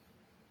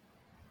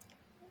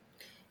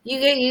 You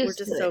get we're used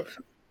to just so it.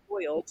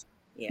 spoiled.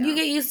 You Yeah.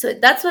 get used to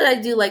it. That's what I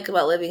do like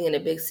about living in a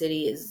big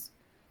city is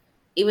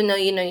even though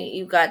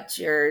you got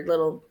your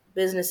little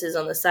businesses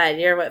on the side,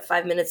 you're what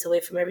 5 minutes away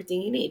from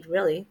everything you need,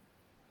 really.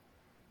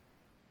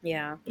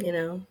 Yeah. You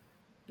know,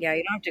 Yeah.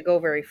 You don't have to go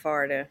very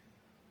far to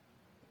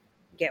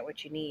get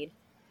what you need.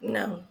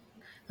 no.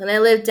 When I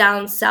lived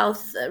down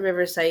south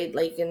Riverside,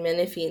 like in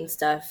Menifee and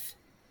stuff,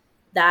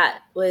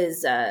 that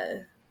was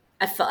I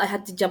felt I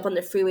had to jump on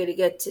the freeway to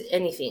get to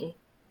anything,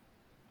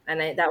 and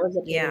that was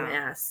a pain in my Yeah.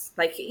 ass.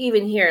 Like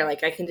even here,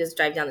 like I can just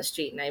drive down the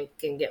street and I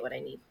can get what I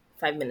need.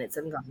 5 minutes,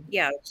 I'm gone.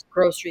 Yeah. There's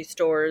grocery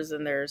stores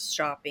and there's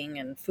shopping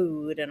and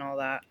food and all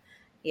that.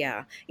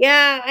 Yeah.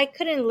 Yeah. I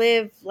couldn't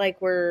live like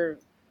where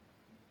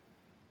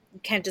you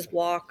can't just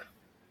walk.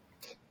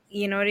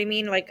 You know what I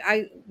mean? Like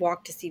I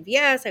walk to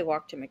CVS, I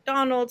walk to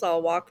McDonald's,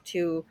 I'll walk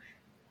to,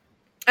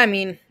 I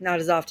mean, not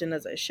as often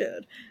as I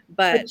should,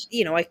 But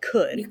but I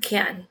could. you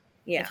can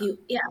Yeah. if you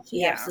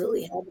Yeah.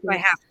 absolutely have If I to.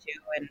 have to.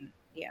 And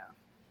yeah.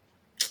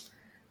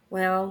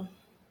 Well,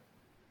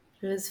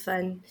 it was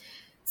fun.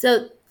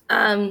 So,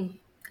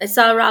 I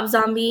saw Rob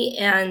Zombie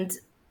and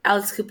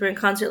Alex Cooper in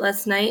concert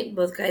last night.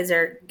 Both guys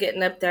are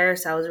getting up there,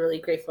 so I was really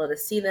grateful to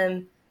see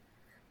them.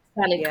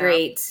 Sounded Yeah.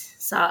 great.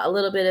 Saw a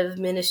little bit of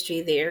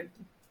Ministry there.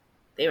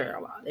 They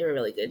were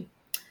really good.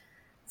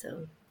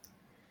 So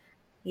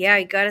Yeah,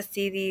 you gotta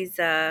see these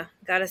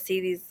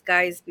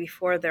guys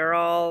before they're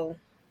all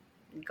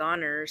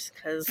goners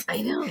because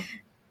I know.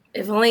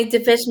 If only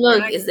Depeche we're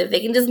Mode not. is if they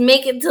can just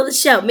make it to the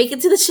show, make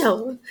it to the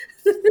show.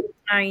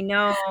 I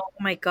know. Oh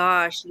my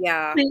gosh.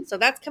 Yeah. So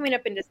that's coming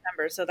up in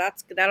December. So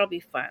that'll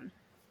be fun.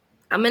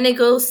 I'm gonna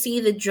go see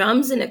the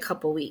Drums in a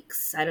couple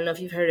weeks. I don't know if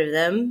you've heard of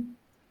them.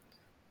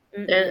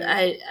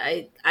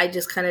 Mm-mm. I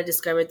just kind of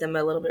discovered them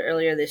a little bit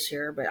earlier this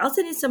year, but I'll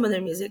send you some of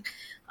their music.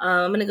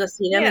 I'm gonna go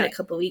see them in Yeah. a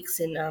couple weeks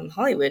in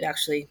Hollywood,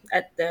 actually,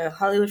 at the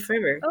Hollywood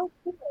Forever, Oh,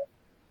 cool.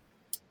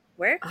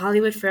 Where?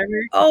 Hollywood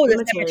Forever Oh, the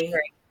Cemetery.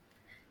 cemetery.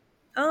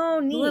 Oh,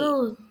 A neat.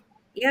 little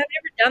Yeah, I've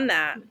never done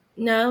that.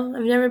 no,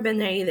 I've never been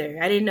there either.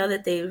 I didn't know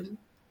that they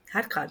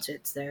had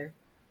concerts there.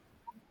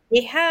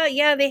 They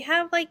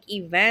have like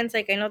events.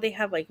 Like I know they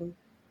have like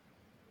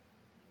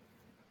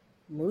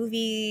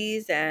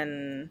movies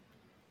and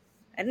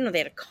I didn't know they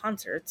had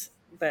concerts.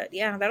 But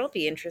yeah, that'll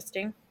be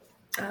interesting.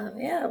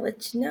 Yeah, I'll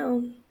let you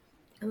know.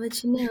 I'll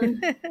let you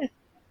know.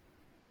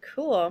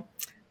 Cool.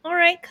 All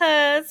right,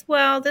 cuz.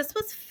 Well, this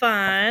was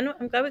fun.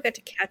 I'm glad we got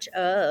to catch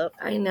up.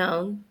 I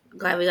know.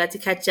 Glad we got to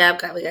catch up.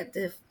 Glad we got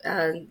to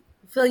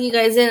fill you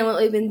guys in on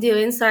what we've been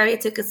doing. Sorry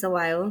it took us a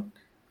while.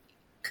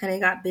 Kind of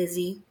got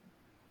busy.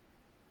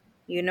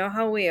 You know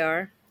how we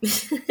are.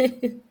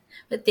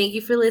 But thank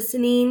you for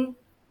listening.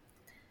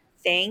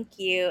 Thank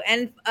you.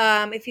 And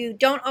if you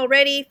don't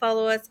already,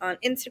 follow us on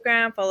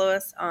Instagram, follow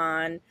us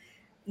on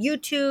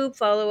YouTube,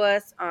 follow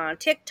us on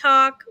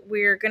TikTok.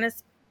 We're going to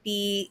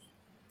be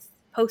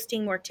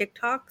posting more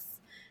TikToks,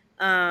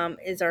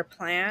 is our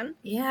plan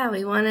Yeah,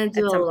 we want to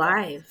do at a some point.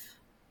 live.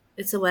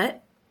 It's a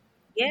what?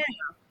 Yeah.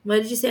 What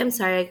did you say? I'm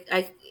sorry.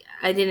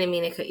 I didn't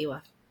mean to cut you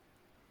off.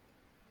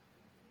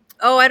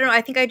 Oh, I don't know. I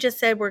think I just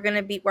said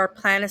our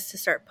plan is to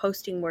start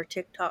posting more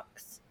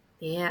TikToks.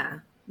 Yeah.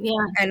 Yeah.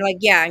 And like,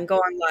 yeah, and go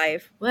on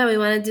live. Well, we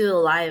want to do a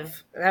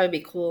live. That would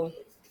be cool.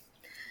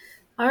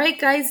 All right,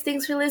 guys.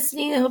 Thanks for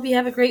listening. I hope you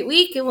have a great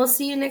week, and we'll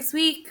see you next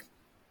week.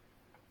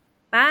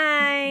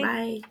 Bye.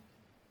 Bye.